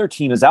and the other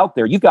team is out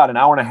there, you've got an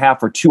hour and a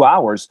half or 2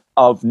 hours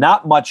of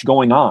not much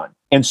going on.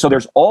 And so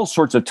there's all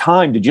sorts of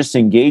time to just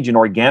engage in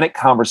organic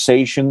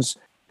conversations.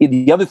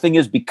 The other thing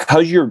is,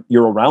 because you're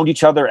around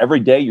each other every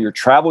day, you're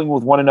traveling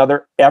with one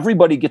another,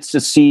 everybody gets to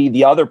see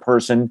the other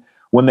person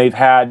when they've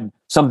had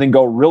something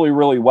go really,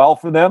 really well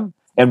for them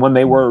and when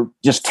they were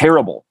just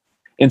terrible.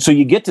 And so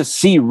you get to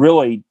see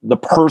really the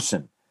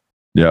person.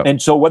 Yeah.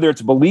 And so whether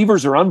it's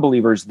believers or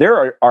unbelievers,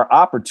 there are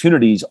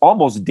opportunities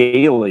almost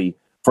daily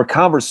for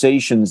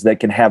conversations that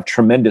can have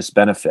tremendous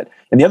benefit.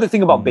 And the other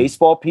thing about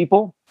baseball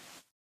people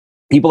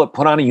that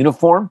put on a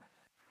uniform,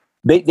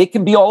 they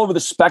can be all over the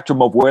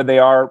spectrum of where they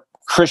are: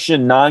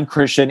 Christian,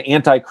 non-Christian,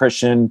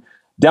 anti-Christian,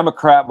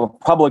 Democrat,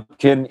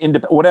 Republican,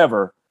 independent,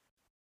 whatever.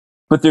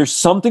 But there's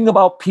something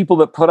about people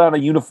that put on a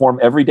uniform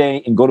every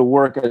day and go to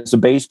work as a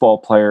baseball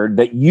player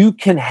that you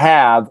can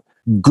have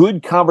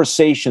good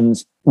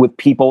conversations with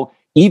people,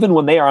 even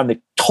when they are on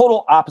the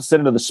total opposite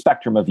end of the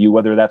spectrum of you,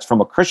 whether that's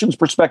from a Christian's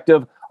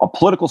perspective, a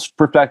political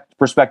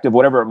perspective,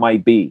 whatever it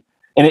might be.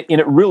 And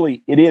it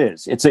really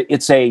is.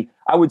 It's a,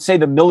 I would say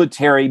the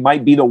military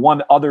might be the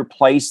one other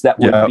place that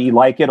would be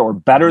like it or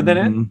better than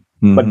it.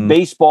 But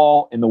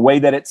baseball, in the way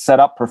that it's set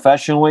up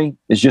professionally,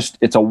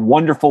 it's a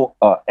wonderful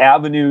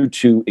avenue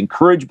to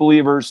encourage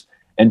believers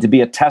and to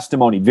be a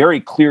testimony, very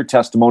clear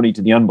testimony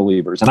to the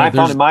unbelievers. And I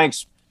found in my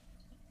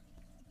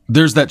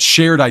there's that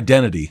shared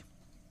identity.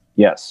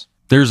 Yes.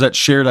 There's that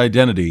shared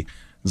identity.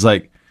 It's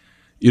like,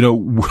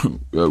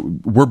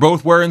 we're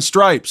both wearing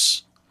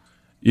stripes.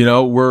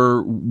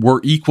 We're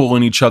equal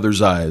in each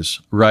other's eyes,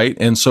 right?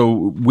 And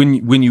so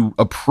when you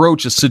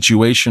approach a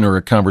situation or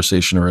a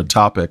conversation or a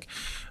topic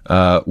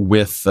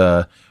with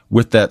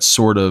that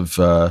sort of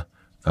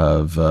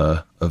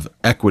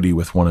equity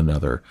with one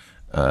another,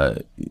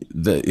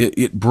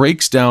 it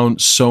breaks down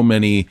so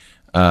many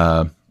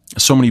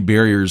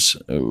barriers,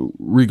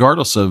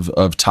 regardless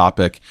of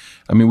topic.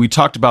 I mean, we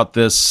talked about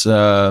this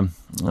a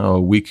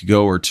week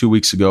ago or 2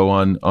 weeks ago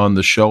on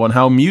the show on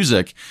how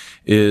music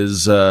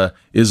is a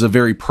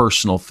very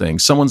personal thing.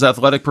 Someone's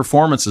athletic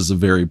performance is a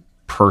very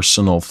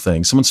personal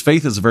thing. Someone's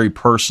faith is a very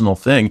personal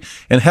thing.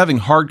 And having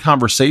hard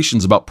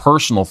conversations about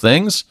personal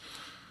things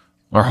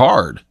are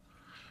hard.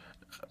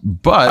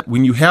 But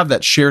when you have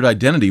that shared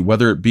identity,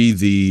 whether it be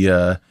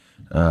the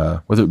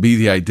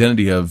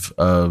identity of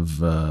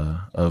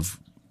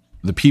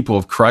the people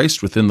of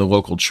Christ within the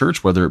local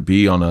church, whether it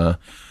be on a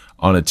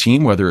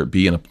team, whether it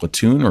be in a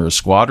platoon or a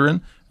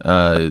squadron,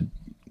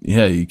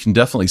 you can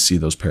definitely see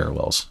those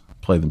parallels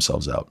play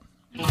themselves out.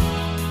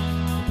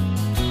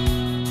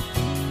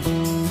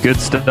 Good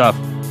stuff.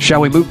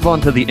 Shall we move on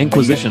to the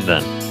Inquisition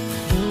then?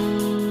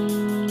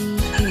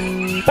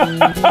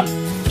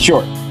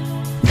 Sure.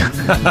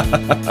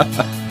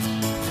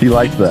 He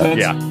liked that.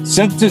 Yeah.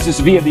 Since this is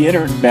via the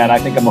internet, I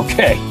think I'm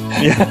okay.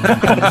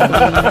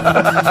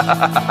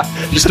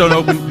 Just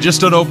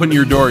don't open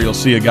your door. You'll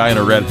see a guy in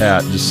a red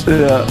hat.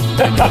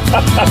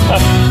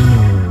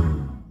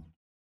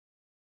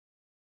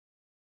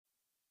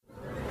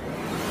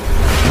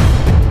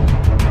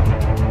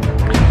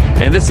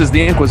 And this is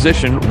the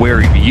Inquisition,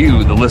 where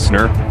you, the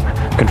listener,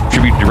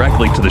 contribute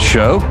directly to the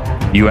show.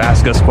 You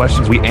ask us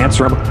questions, we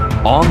answer them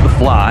on the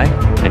fly,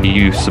 and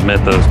you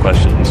submit those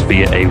questions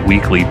via a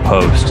weekly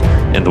post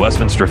in the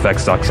Westminster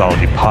Effects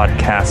Doxology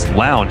Podcast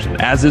Lounge.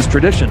 And as is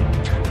tradition,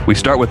 we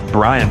start with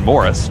Brian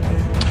Morris,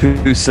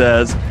 who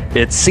says,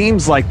 "It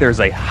seems like there's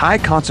a high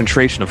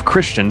concentration of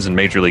Christians in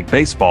Major League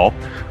Baseball.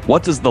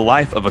 What does the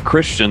life of a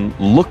Christian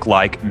look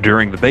like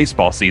during the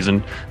baseball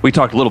season?" We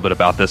talked a little bit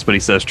about this, but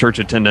he says church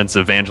attendance,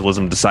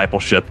 evangelism,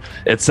 discipleship,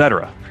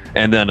 etc.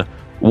 And then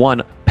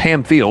one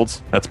Pam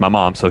Fields, that's my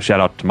mom, so shout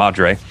out to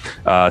Madre,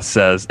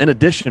 says, "In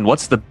addition,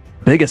 what's the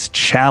biggest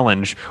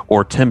challenge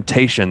or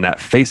temptation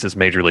that faces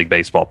Major League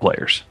Baseball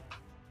players?"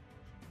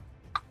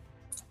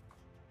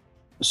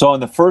 So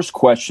on the first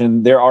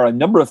question, there are a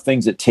number of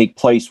things that take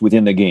place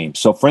within the game.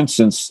 So for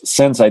instance,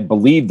 since I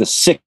believe the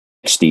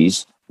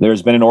 60s,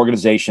 there's been an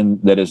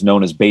organization that is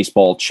known as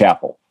Baseball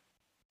Chapel.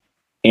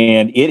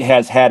 And it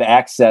has had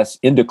access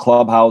into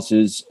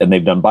clubhouses, and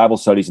they've done Bible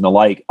studies and the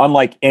like,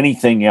 unlike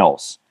anything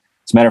else.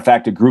 As a matter of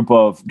fact, a group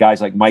of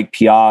guys like Mike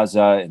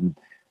Piazza and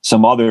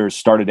some others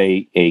started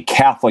a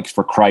Catholics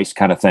for Christ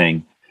kind of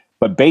thing.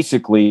 But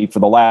basically, for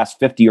the last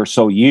 50 or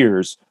so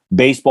years,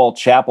 Baseball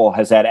Chapel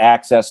has had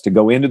access to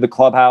go into the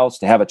clubhouse,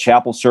 to have a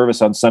chapel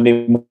service on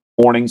Sunday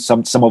mornings.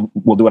 Some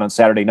will do it on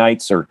Saturday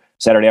nights or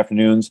Saturday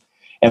afternoons.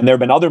 And there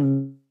have been other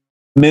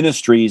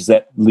ministries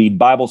that lead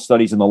Bible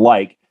studies and the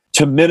like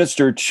to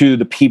minister to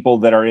the people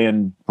that are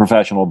in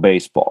professional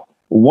baseball.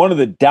 One of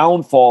the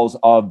downfalls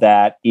of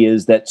that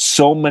is that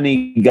so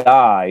many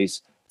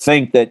guys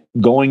think that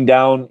going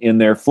down in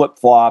their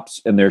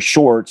flip-flops and their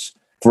shorts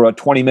for a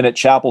 20-minute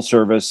chapel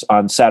service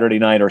on Saturday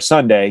night or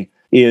Sunday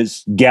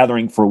is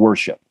gathering for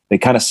worship. They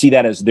kind of see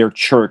that as their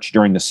church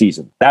during the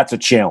season. That's a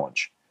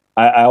challenge.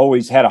 I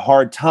always had a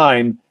hard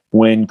time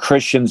when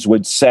Christians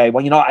would say,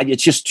 well,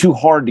 it's just too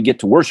hard to get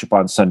to worship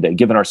on Sunday,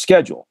 given our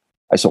schedule.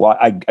 I said, well,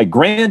 I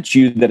grant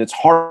you that it's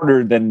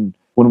harder than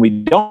when we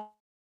don't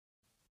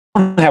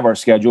have our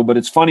schedule. But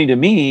it's funny to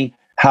me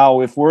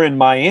how if we're in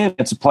Miami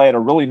to play at a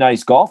really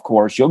nice golf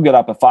course, you'll get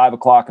up at 5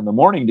 o'clock in the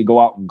morning to go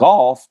out and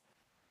golf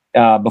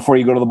before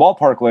you go to the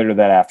ballpark later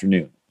that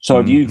afternoon. So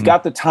if you've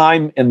got the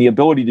time and the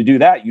ability to do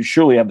that, you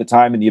surely have the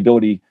time and the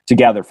ability to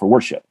gather for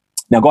worship.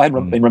 Now, go ahead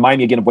and remind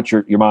me again of what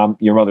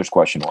your mother's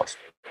question was.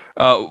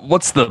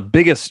 What's the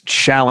biggest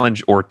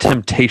challenge or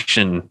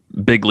temptation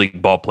big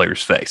league ball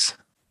players face?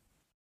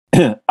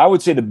 I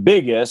would say the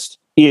biggest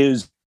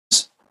is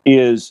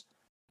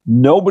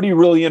nobody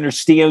really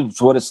understands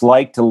what it's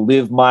like to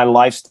live my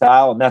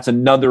lifestyle. And that's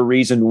another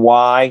reason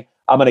why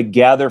I'm going to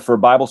gather for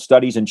Bible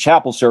studies and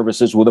chapel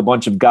services with a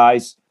bunch of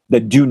guys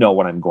that do know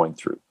what I'm going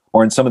through.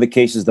 Or in some of the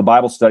cases, the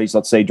Bible studies,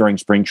 let's say during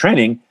spring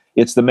training,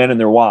 it's the men and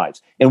their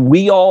wives. And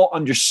we all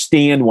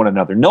understand one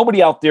another.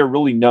 Nobody out there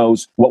really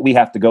knows what we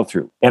have to go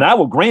through. And I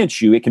will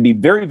grant you, it can be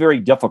very, very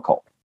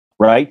difficult,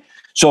 right?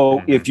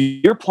 So if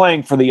you're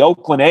playing for the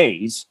Oakland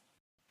A's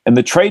and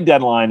the trade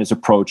deadline is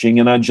approaching,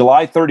 and on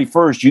July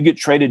 31st, you get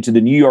traded to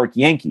the New York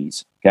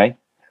Yankees, okay?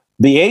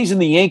 The A's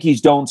and the Yankees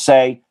don't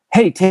say,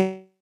 hey,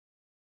 take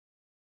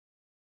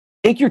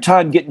your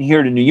time getting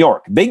here to New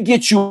York. They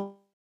get you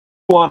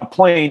on a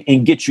plane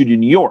and get you to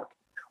New York.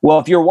 Well,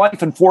 if your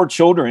wife and 4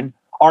 children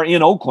are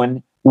in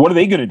Oakland, what are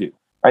they going to do?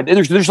 Right?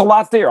 There's a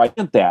lot there. I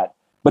get that.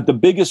 But the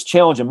biggest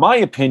challenge, in my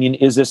opinion,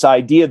 is this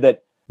idea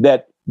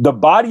that the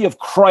body of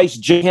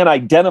Christ can't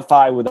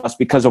identify with us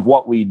because of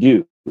what we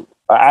do.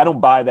 I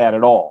don't buy that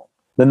at all.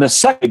 Then the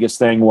second biggest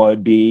thing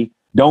would be,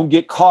 don't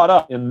get caught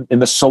up in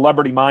the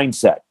celebrity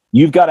mindset.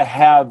 You've got to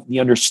have the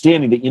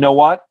understanding that, you know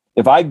what?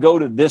 If I go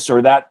to this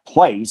or that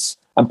place,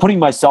 I'm putting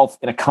myself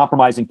in a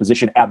compromising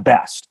position at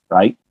best,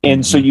 right?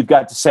 And so you've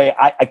got to say,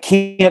 I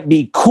can't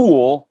be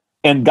cool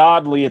and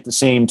godly at the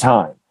same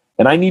time.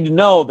 And I need to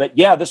know that,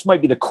 yeah, this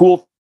might be the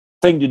cool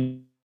thing to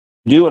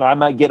do, and I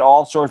might get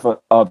all sorts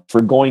of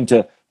for going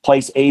to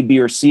place A, B,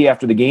 or C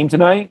after the game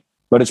tonight,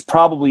 but it's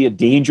probably a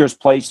dangerous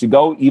place to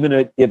go, even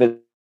if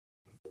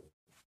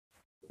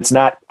it's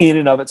not in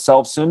and of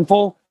itself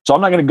sinful. So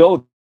I'm not going to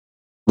go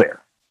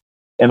there.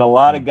 And a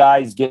lot of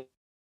guys get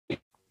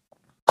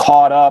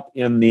caught up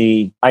in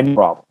the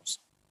problems.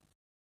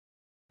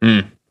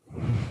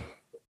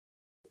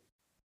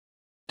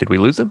 Did we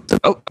lose him?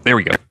 Oh, there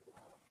we go.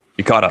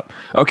 You caught up.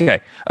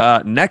 Okay.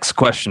 Next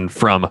question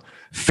from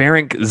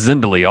Ferenc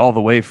Zindeli, all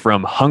the way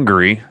from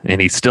Hungary,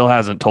 and he still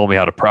hasn't told me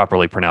how to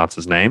properly pronounce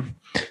his name,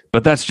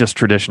 but that's just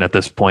tradition at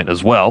this point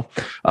as well.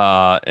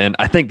 And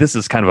I think this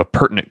is kind of a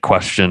pertinent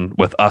question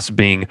with us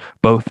being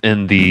both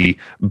in the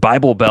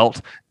Bible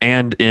Belt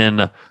and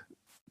in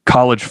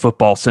College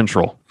Football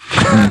Central.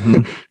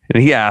 And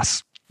he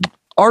asks,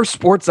 are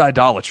sports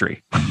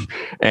idolatry?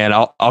 And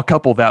I'll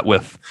couple that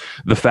with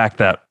the fact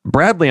that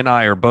Bradley and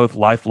I are both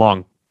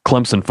lifelong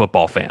Clemson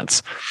football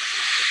fans.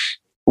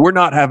 We're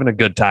not having a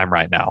good time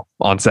right now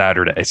on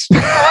Saturdays.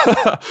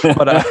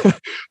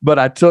 but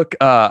I took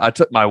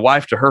my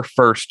wife to her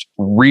first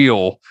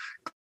real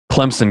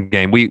Clemson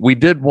game. We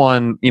did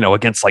one,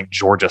 against like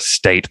Georgia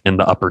State in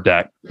the upper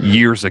deck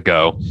years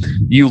ago.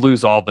 You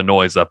lose all the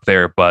noise up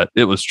there, but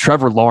it was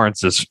Trevor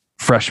Lawrence's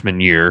freshman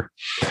year,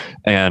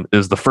 and it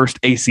was the first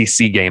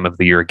ACC game of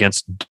the year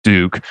against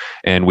Duke,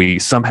 and we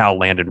somehow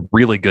landed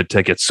really good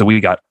tickets, so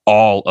we got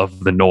all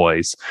of the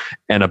noise.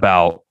 And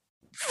about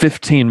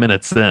 15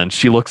 minutes in,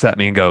 she looks at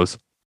me and goes,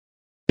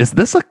 is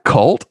this a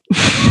cult?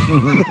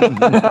 You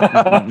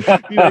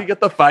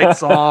get the fight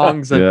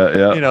songs and,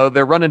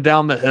 they're running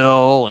down the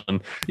hill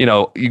and,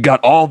 you got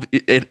all,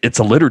 it's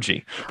a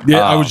liturgy. Yeah,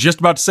 I was just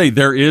about to say,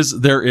 there is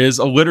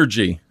a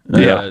liturgy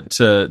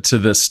to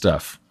this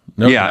stuff.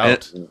 No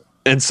doubt.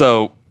 And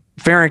so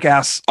Ferenc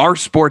asks, are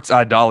sports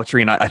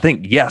idolatry? And I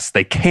think, yes,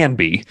 they can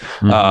be,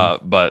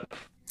 but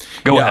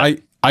go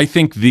ahead. I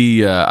think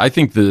the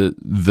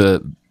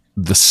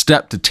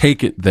step to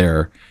take it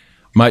there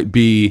might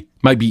be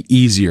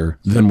easier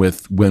than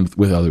with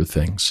other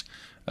things.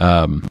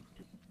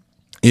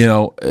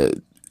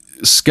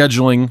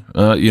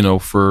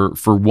 Scheduling,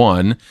 for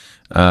one,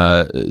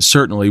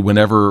 certainly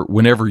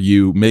whenever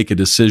you make a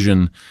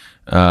decision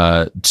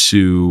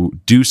to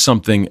do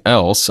something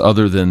else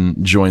other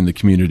than join the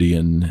community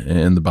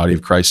and the body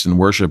of Christ in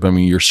worship, I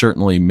mean, you're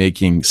certainly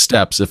making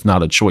steps, if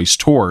not a choice,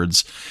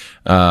 towards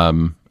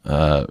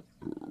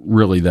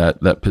really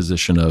that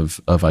position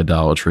of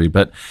idolatry.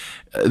 But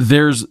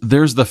there's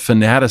the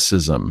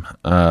fanaticism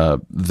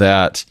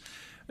that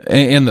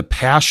and the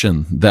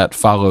passion that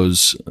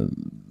follows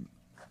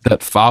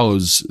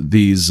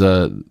these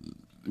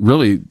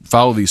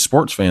these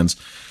sports fans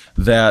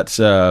that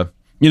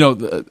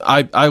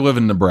I live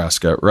in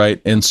Nebraska,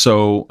 right? And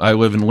so I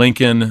live in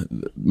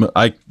Lincoln.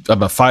 I'm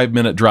a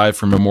 5-minute drive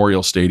from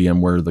Memorial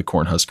Stadium where the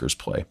Cornhuskers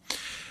play.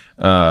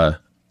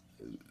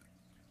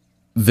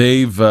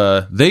 They've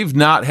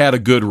not had a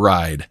good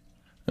ride.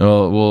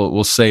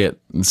 We'll say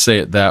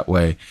it that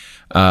way.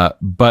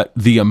 But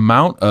the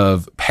amount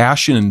of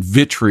passion and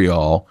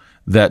vitriol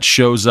that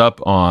shows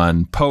up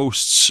on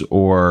posts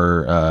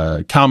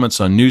or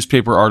comments on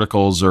newspaper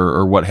articles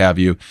or what have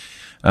you,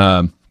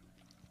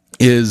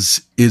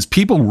 is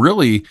people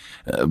really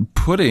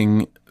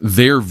putting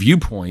their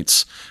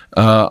viewpoints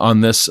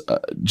on this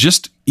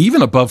just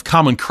even above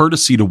common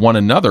courtesy to one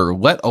another,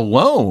 let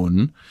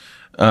alone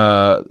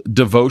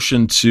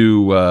devotion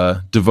to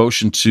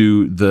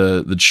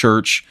the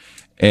church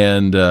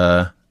and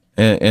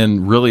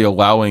really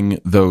allowing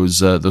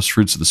those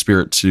fruits of the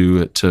Spirit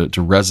to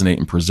resonate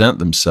and present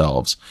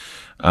themselves.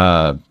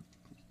 I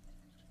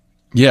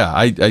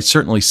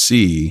certainly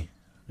see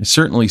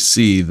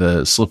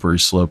the slippery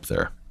slope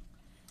there.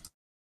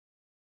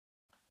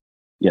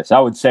 Yes,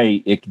 I would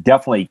say it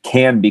definitely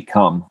can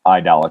become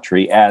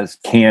idolatry, as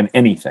can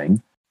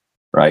anything,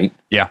 right?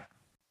 Yeah.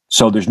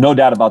 So there's no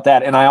doubt about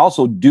that. And I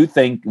also do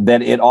think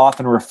that it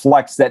often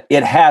reflects that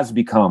it has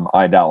become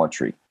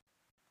idolatry.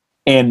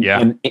 And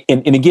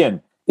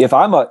again, if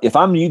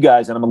I'm you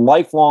guys and I'm a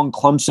lifelong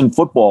Clemson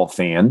football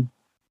fan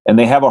and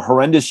they have a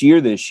horrendous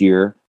year this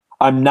year,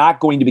 I'm not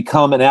going to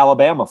become an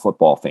Alabama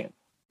football fan,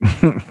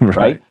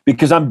 right?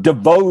 Because I'm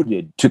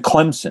devoted to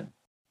Clemson.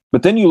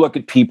 But then you look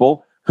at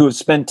people who have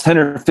spent 10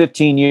 or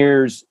 15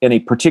 years in a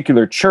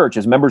particular church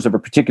as members of a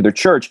particular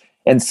church,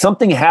 and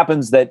something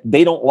happens that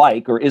they don't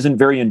like or isn't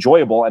very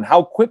enjoyable, and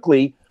how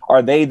quickly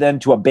are they then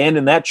to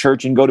abandon that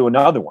church and go to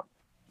another one?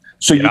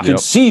 So you can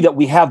see that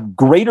we have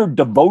greater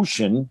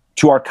devotion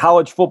to our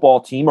college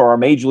football team or our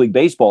Major League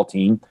Baseball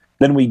team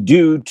than we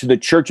do to the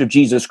Church of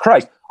Jesus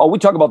Christ. Oh, we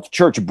talk about the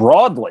church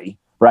broadly,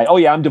 right? Oh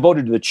yeah, I'm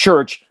devoted to the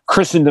church,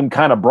 Christendom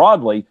kind of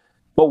broadly.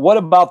 But what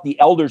about the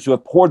elders who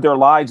have poured their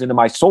lives into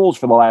my soul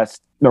the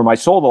last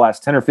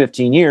 10 or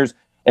 15 years,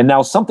 and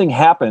now something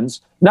happens,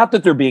 not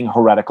that they're being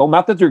heretical,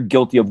 not that they're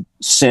guilty of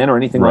sin or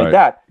anything like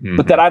that,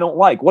 but that I don't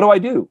like.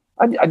 What do?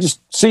 I just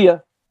see ya.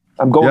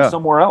 I'm going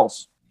somewhere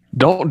else.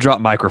 Don't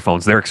drop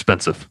microphones. They're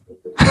expensive.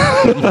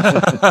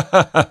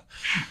 I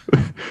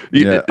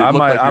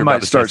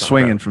might start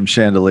swinging from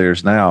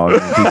chandeliers now.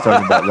 Keep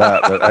talking about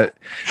that, but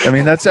I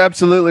mean that's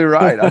absolutely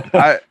right.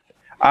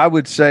 I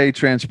would say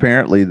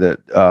transparently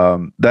that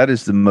that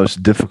is the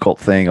most difficult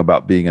thing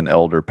about being an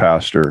elder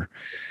pastor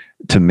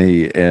to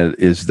me,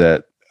 is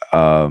that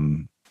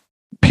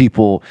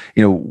people,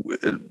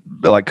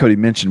 like Cody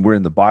mentioned, we're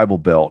in the Bible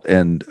Belt,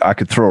 and I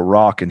could throw a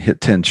rock and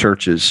hit 10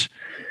 churches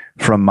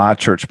from my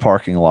church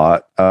parking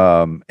lot.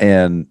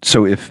 And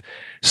so if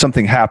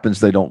something happens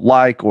they don't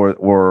like,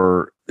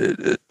 or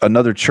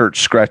another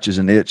church scratches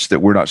an itch that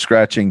we're not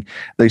scratching,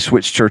 they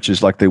switch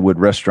churches like they would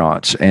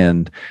restaurants.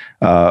 And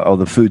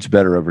the food's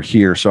better over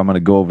here, so I'm going to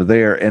go over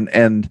there.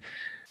 And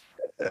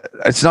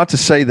it's not to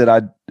say that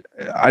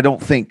I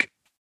don't think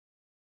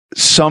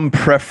some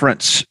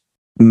preference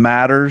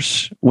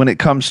matters when it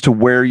comes to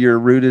where you're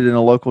rooted in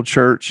a local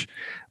church,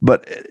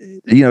 but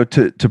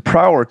to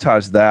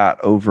prioritize that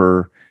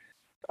over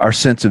our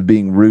sense of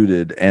being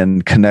rooted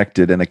and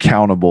connected and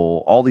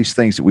accountable, all these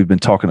things that we've been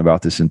talking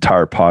about this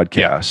entire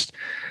podcast,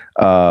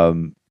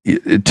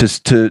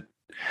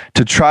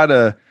 to try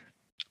to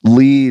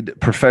lead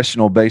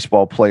professional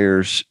baseball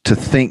players to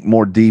think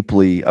more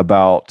deeply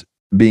about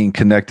being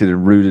connected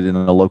and rooted in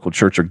a local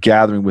church or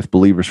gathering with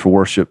believers for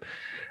worship,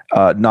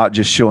 not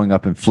just showing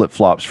up in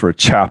flip-flops for a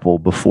chapel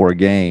before a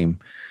game.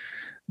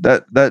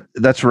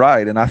 That's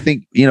right. And I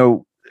think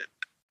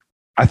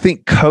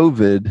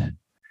COVID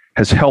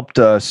has helped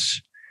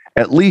us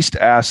at least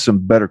ask some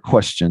better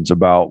questions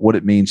about what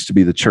it means to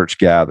be the church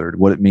gathered,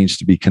 what it means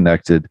to be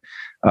connected,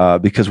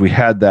 because we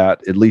had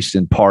that, at least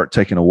in part,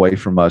 taken away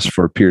from us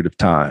for a period of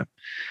time.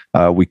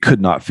 We could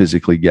not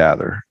physically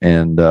gather.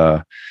 And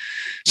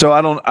so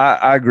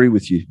I agree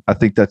with you. I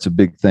think that's a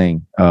big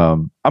thing.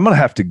 I'm going to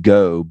have to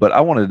go, but I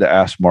wanted to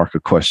ask Mark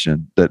a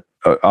question that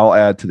I'll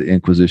add to the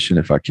Inquisition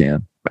if I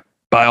can.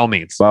 By all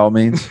means.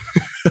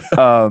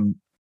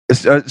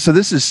 So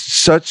this is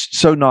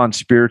so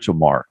non-spiritual,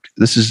 Mark.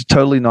 This is a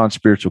totally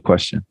non-spiritual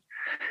question.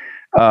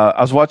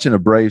 I was watching a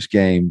Braves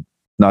game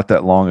not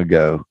that long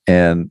ago,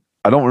 and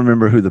I don't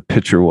remember who the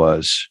pitcher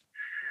was.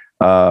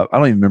 I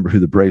don't even remember who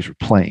the Braves were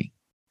playing,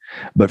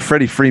 but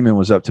Freddie Freeman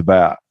was up to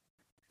bat.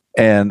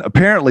 And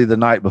apparently the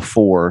night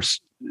before,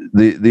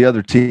 the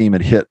other team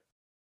had hit,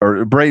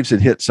 or Braves had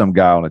hit some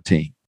guy on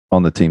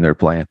the team they're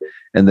playing.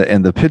 And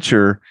the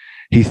pitcher,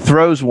 he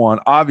throws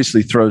one,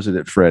 obviously throws it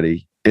at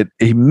Freddie.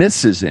 He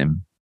misses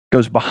him,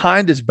 goes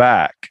behind his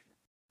back,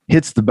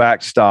 hits the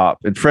backstop,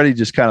 and Freddie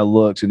just kind of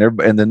looks, and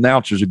the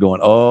announcers are going,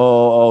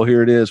 oh,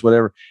 here it is,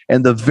 whatever.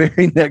 And the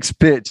very next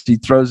pitch, he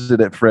throws it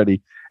at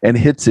Freddie and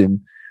hits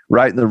him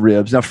right in the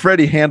ribs. Now,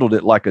 Freddie handled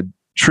it like a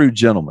true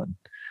gentleman.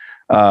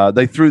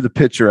 They threw the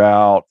pitcher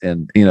out,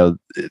 and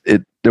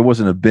there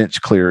wasn't a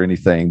bench clear or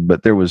anything,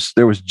 but there was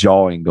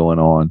jawing going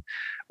on.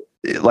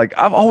 Like,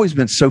 I've always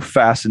been so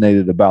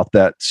fascinated about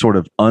that sort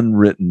of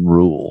unwritten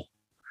rule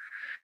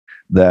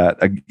that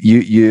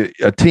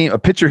a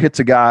pitcher hits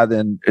a guy,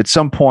 then at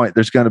some point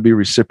there's going to be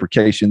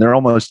reciprocation. There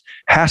almost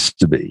has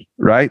to be,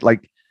 right?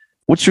 Like,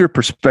 what's your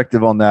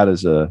perspective on that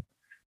as a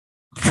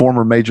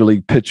former major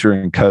league pitcher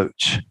and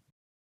coach?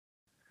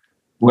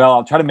 Well,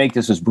 I'll try to make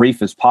this as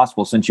brief as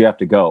possible since you have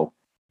to go.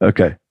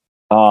 Okay.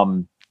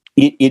 There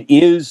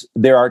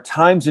are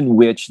times in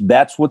which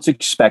that's what's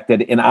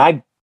expected. And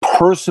I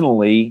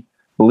personally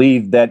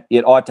believe that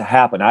it ought to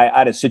happen. I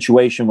had a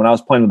situation when I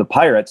was playing with the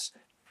Pirates.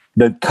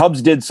 The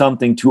Cubs did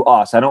something to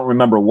us. I don't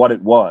remember what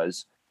it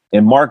was.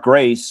 And Mark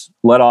Grace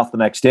led off the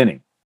next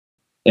inning.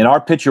 And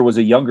our pitcher was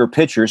a younger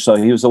pitcher, so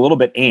he was a little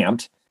bit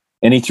amped.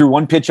 And he threw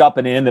one pitch up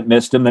and in that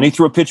missed him. Then he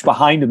threw a pitch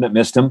behind him that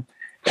missed him.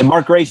 And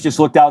Mark Grace just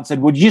looked out and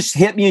said, "Would you just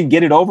hit me and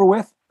get it over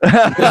with?"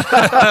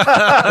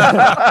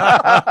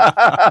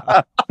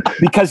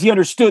 Because he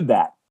understood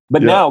that.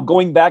 But now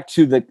going back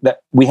to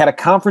we had a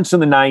conference in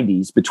the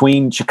 90s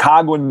between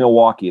Chicago and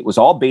Milwaukee. It was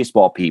all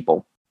baseball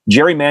people.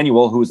 Jerry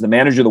Manuel, who was the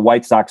manager of the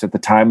White Sox at the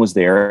time, was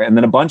there. And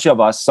then a bunch of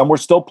us, some were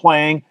still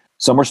playing,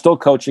 some were still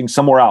coaching,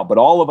 some were out. But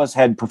all of us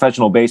had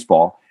professional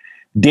baseball.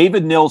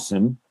 David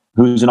Nilsson,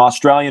 who's an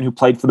Australian who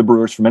played for the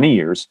Brewers for many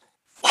years,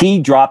 he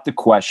dropped the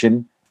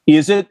question,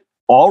 is it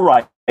all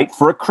right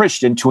for a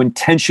Christian to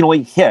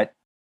intentionally hit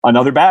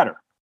another batter?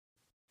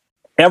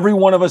 Every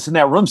one of us in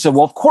that room said,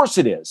 well, of course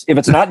it is. If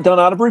it's not done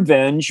out of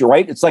revenge,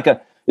 right? It's like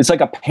a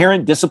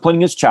parent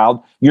disciplining his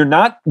child. You're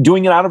not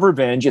doing it out of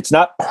revenge. It's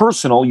not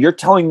personal. You're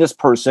telling this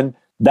person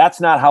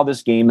that's not how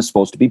this game is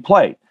supposed to be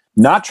played.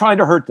 Not trying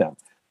to hurt them.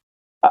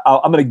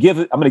 I'm going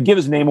to give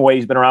his name away.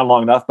 He's been around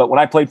long enough. But when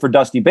I played for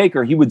Dusty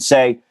Baker, he would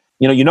say,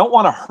 you don't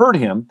want to hurt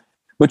him,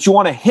 but you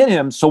want to hit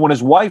him. So when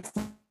his wife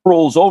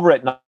rolls over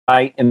at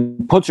night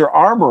and puts her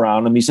arm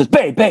around him, he says,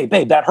 babe,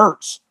 that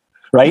hurts.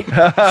 Right?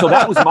 So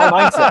that was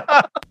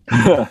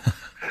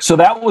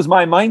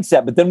my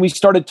mindset. But then we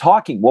started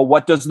talking. Well,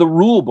 what does the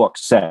rule book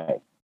say?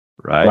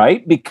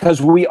 Right?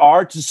 Because we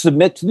are to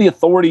submit to the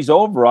authorities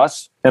over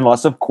us,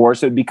 unless, of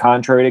course, it would be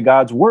contrary to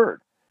God's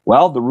word.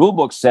 Well, the rule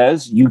book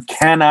says you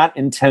cannot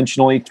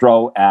intentionally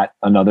throw at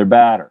another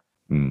batter.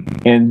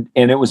 Mm-hmm. And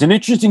it was an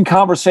interesting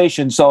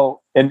conversation.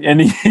 So,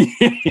 and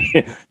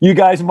you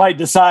guys might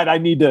decide I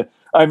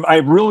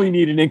really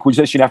need an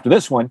inquisition after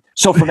this one.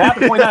 So from that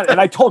point on,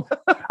 and I told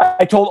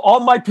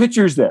all my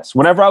pitchers this,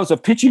 whenever I was a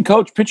pitching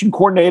coach, pitching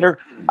coordinator,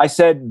 I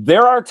said,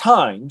 there are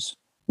times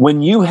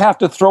when you have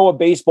to throw a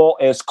baseball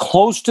as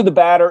close to the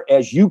batter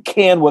as you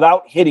can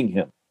without hitting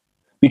him.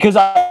 Because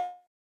I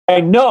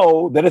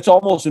know that it's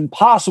almost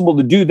impossible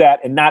to do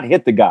that and not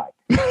hit the guy.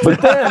 But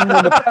then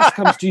when the press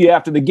comes to you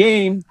after the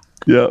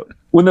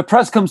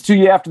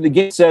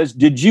game, says,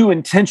 did you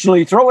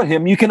intentionally throw at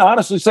him? You can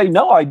honestly say,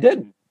 no, I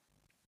didn't.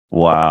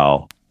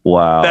 Wow.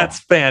 That's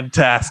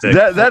fantastic.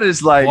 That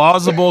is like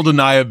plausible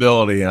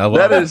deniability. I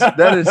love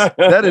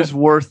that is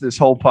worth this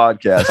whole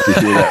podcast to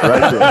hear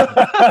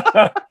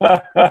that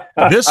right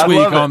there. This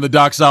week on the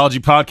Doxology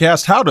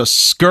Podcast, how to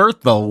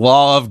skirt the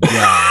law of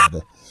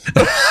God.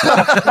 But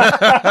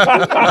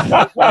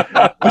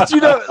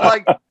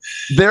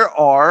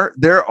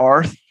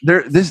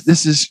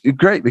this is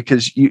great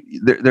because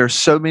there are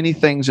so many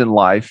things in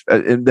life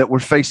that we're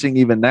facing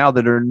even now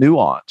that are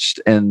nuanced,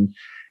 and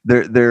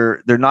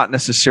they're not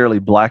necessarily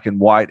black and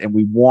white, and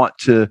we want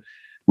to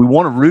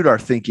root our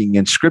thinking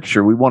in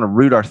Scripture. We want to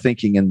root our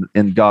thinking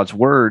in God's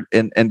word,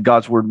 and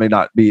God's word may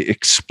not be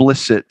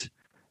explicit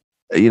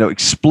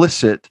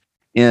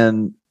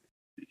in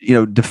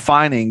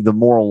defining the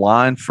moral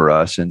line for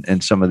us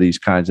and some of these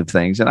kinds of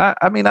things. And I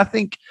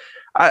think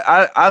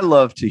I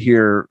love to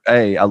hear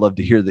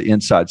the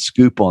inside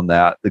scoop on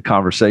the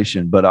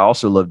conversation, but I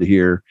also love to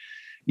hear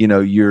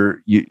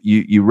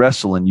you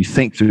wrestle and you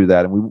think through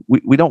that, and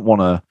we don't want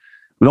to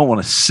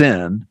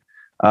sin,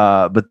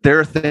 but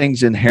there are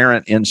things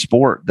inherent in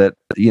sport that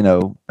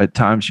at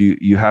times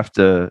you have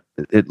to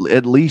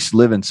at least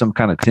live in some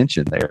kind of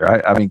tension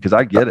there. I mean, because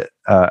I get it.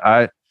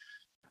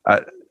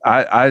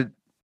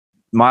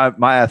 My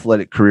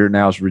athletic career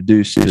now is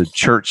reduced to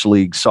church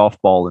league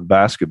softball and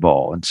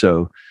basketball, and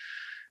so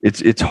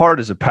it's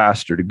hard as a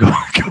pastor to go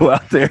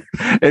out there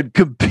and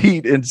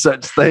compete in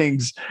such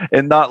things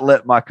and not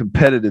let my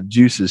competitive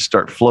juices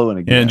start flowing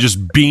again. And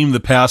just beam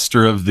the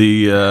pastor of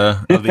the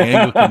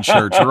Anglican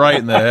church right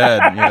in the head.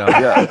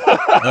 Yeah,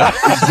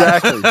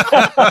 exactly.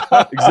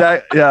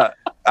 Yeah,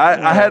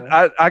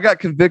 I got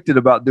convicted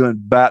about doing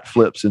bat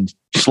flips and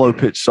slow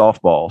pitch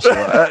softball. So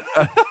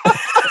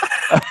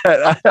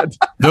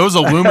those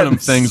aluminum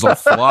things will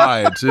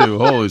fly too.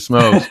 Holy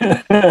smokes!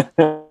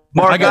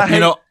 Mark,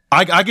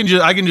 I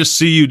can just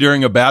see you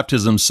during a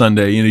baptism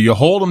Sunday. You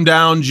hold them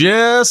down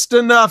just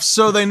enough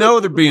so they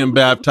know they're being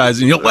baptized,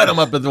 and you let them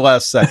up at the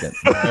last second.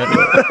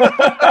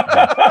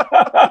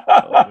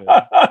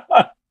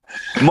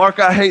 Mark,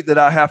 I hate that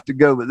I have to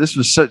go, but this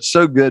was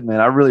so good,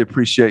 man. I really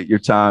appreciate your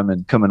time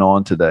and coming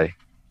on today.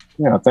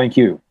 Yeah, thank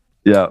you.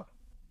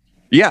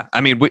 Yeah,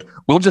 I mean,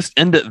 we'll just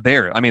end it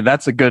there. I mean,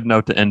 that's a good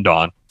note to end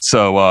on.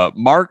 So,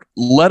 Mark,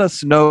 let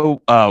us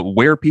know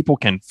where people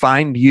can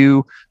find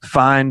you,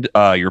 find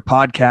your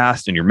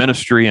podcast and your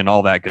ministry and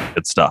all that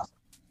good stuff.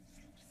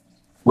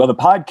 Well, the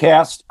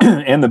podcast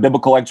and the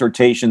biblical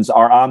exhortations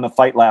are on the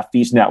Fight, Laugh,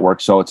 Feast Network.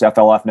 So it's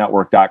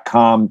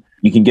flfnetwork.com.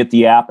 You can get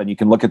the app and you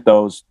can look at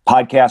those.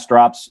 Podcast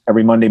drops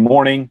every Monday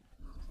morning.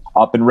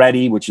 Up and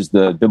Ready, which is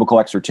the biblical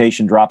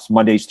exhortation, drops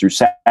Mondays through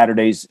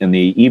Saturdays in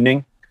the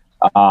evening.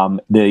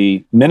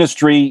 The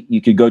ministry,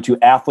 you could go to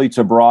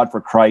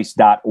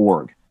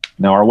athletesabroadforchrist.org.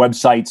 Now, our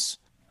website's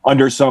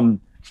under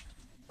some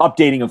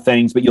updating of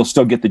things, but you'll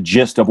still get the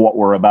gist of what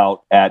we're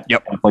about at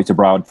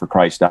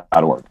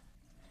athletesabroadforchrist.org.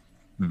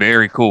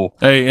 Very cool.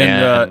 Hey,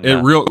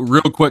 and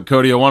real quick,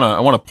 Cody, I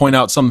want to point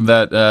out something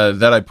that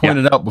I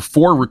pointed out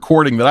before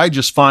recording that I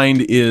just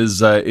find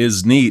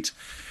is neat.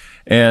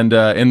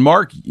 And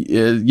Mark,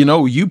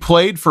 you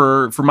played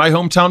for my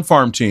hometown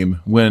farm team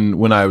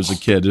when I was a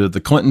kid,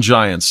 the Clinton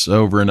Giants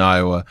over in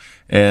Iowa,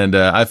 and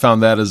I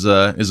found that as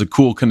a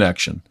cool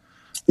connection.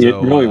 It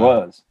really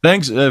was.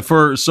 Thanks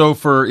for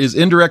as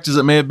indirect as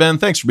it may have been.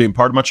 Thanks for being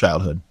part of my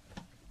childhood.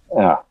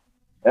 Yeah,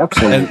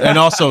 absolutely. And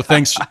also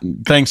thanks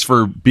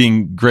for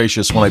being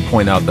gracious when I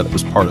point out that it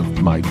was part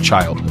of my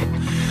childhood.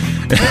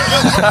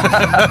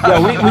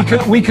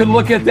 Yeah, we could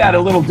look at that a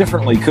little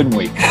differently, couldn't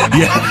we?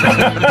 Yeah.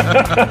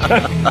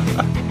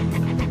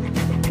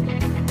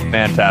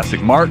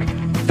 Fantastic, Mark.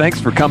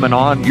 Thanks for coming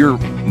on. You're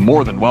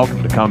more than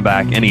welcome to come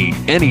back any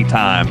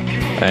time,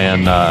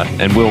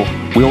 and we'll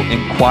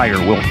inquire.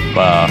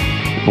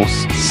 We'll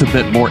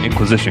submit more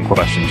Inquisition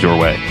questions your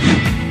way.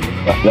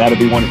 That'd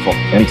be wonderful.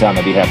 Anytime,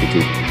 I'd be happy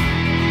to.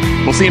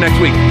 We'll see you next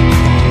week.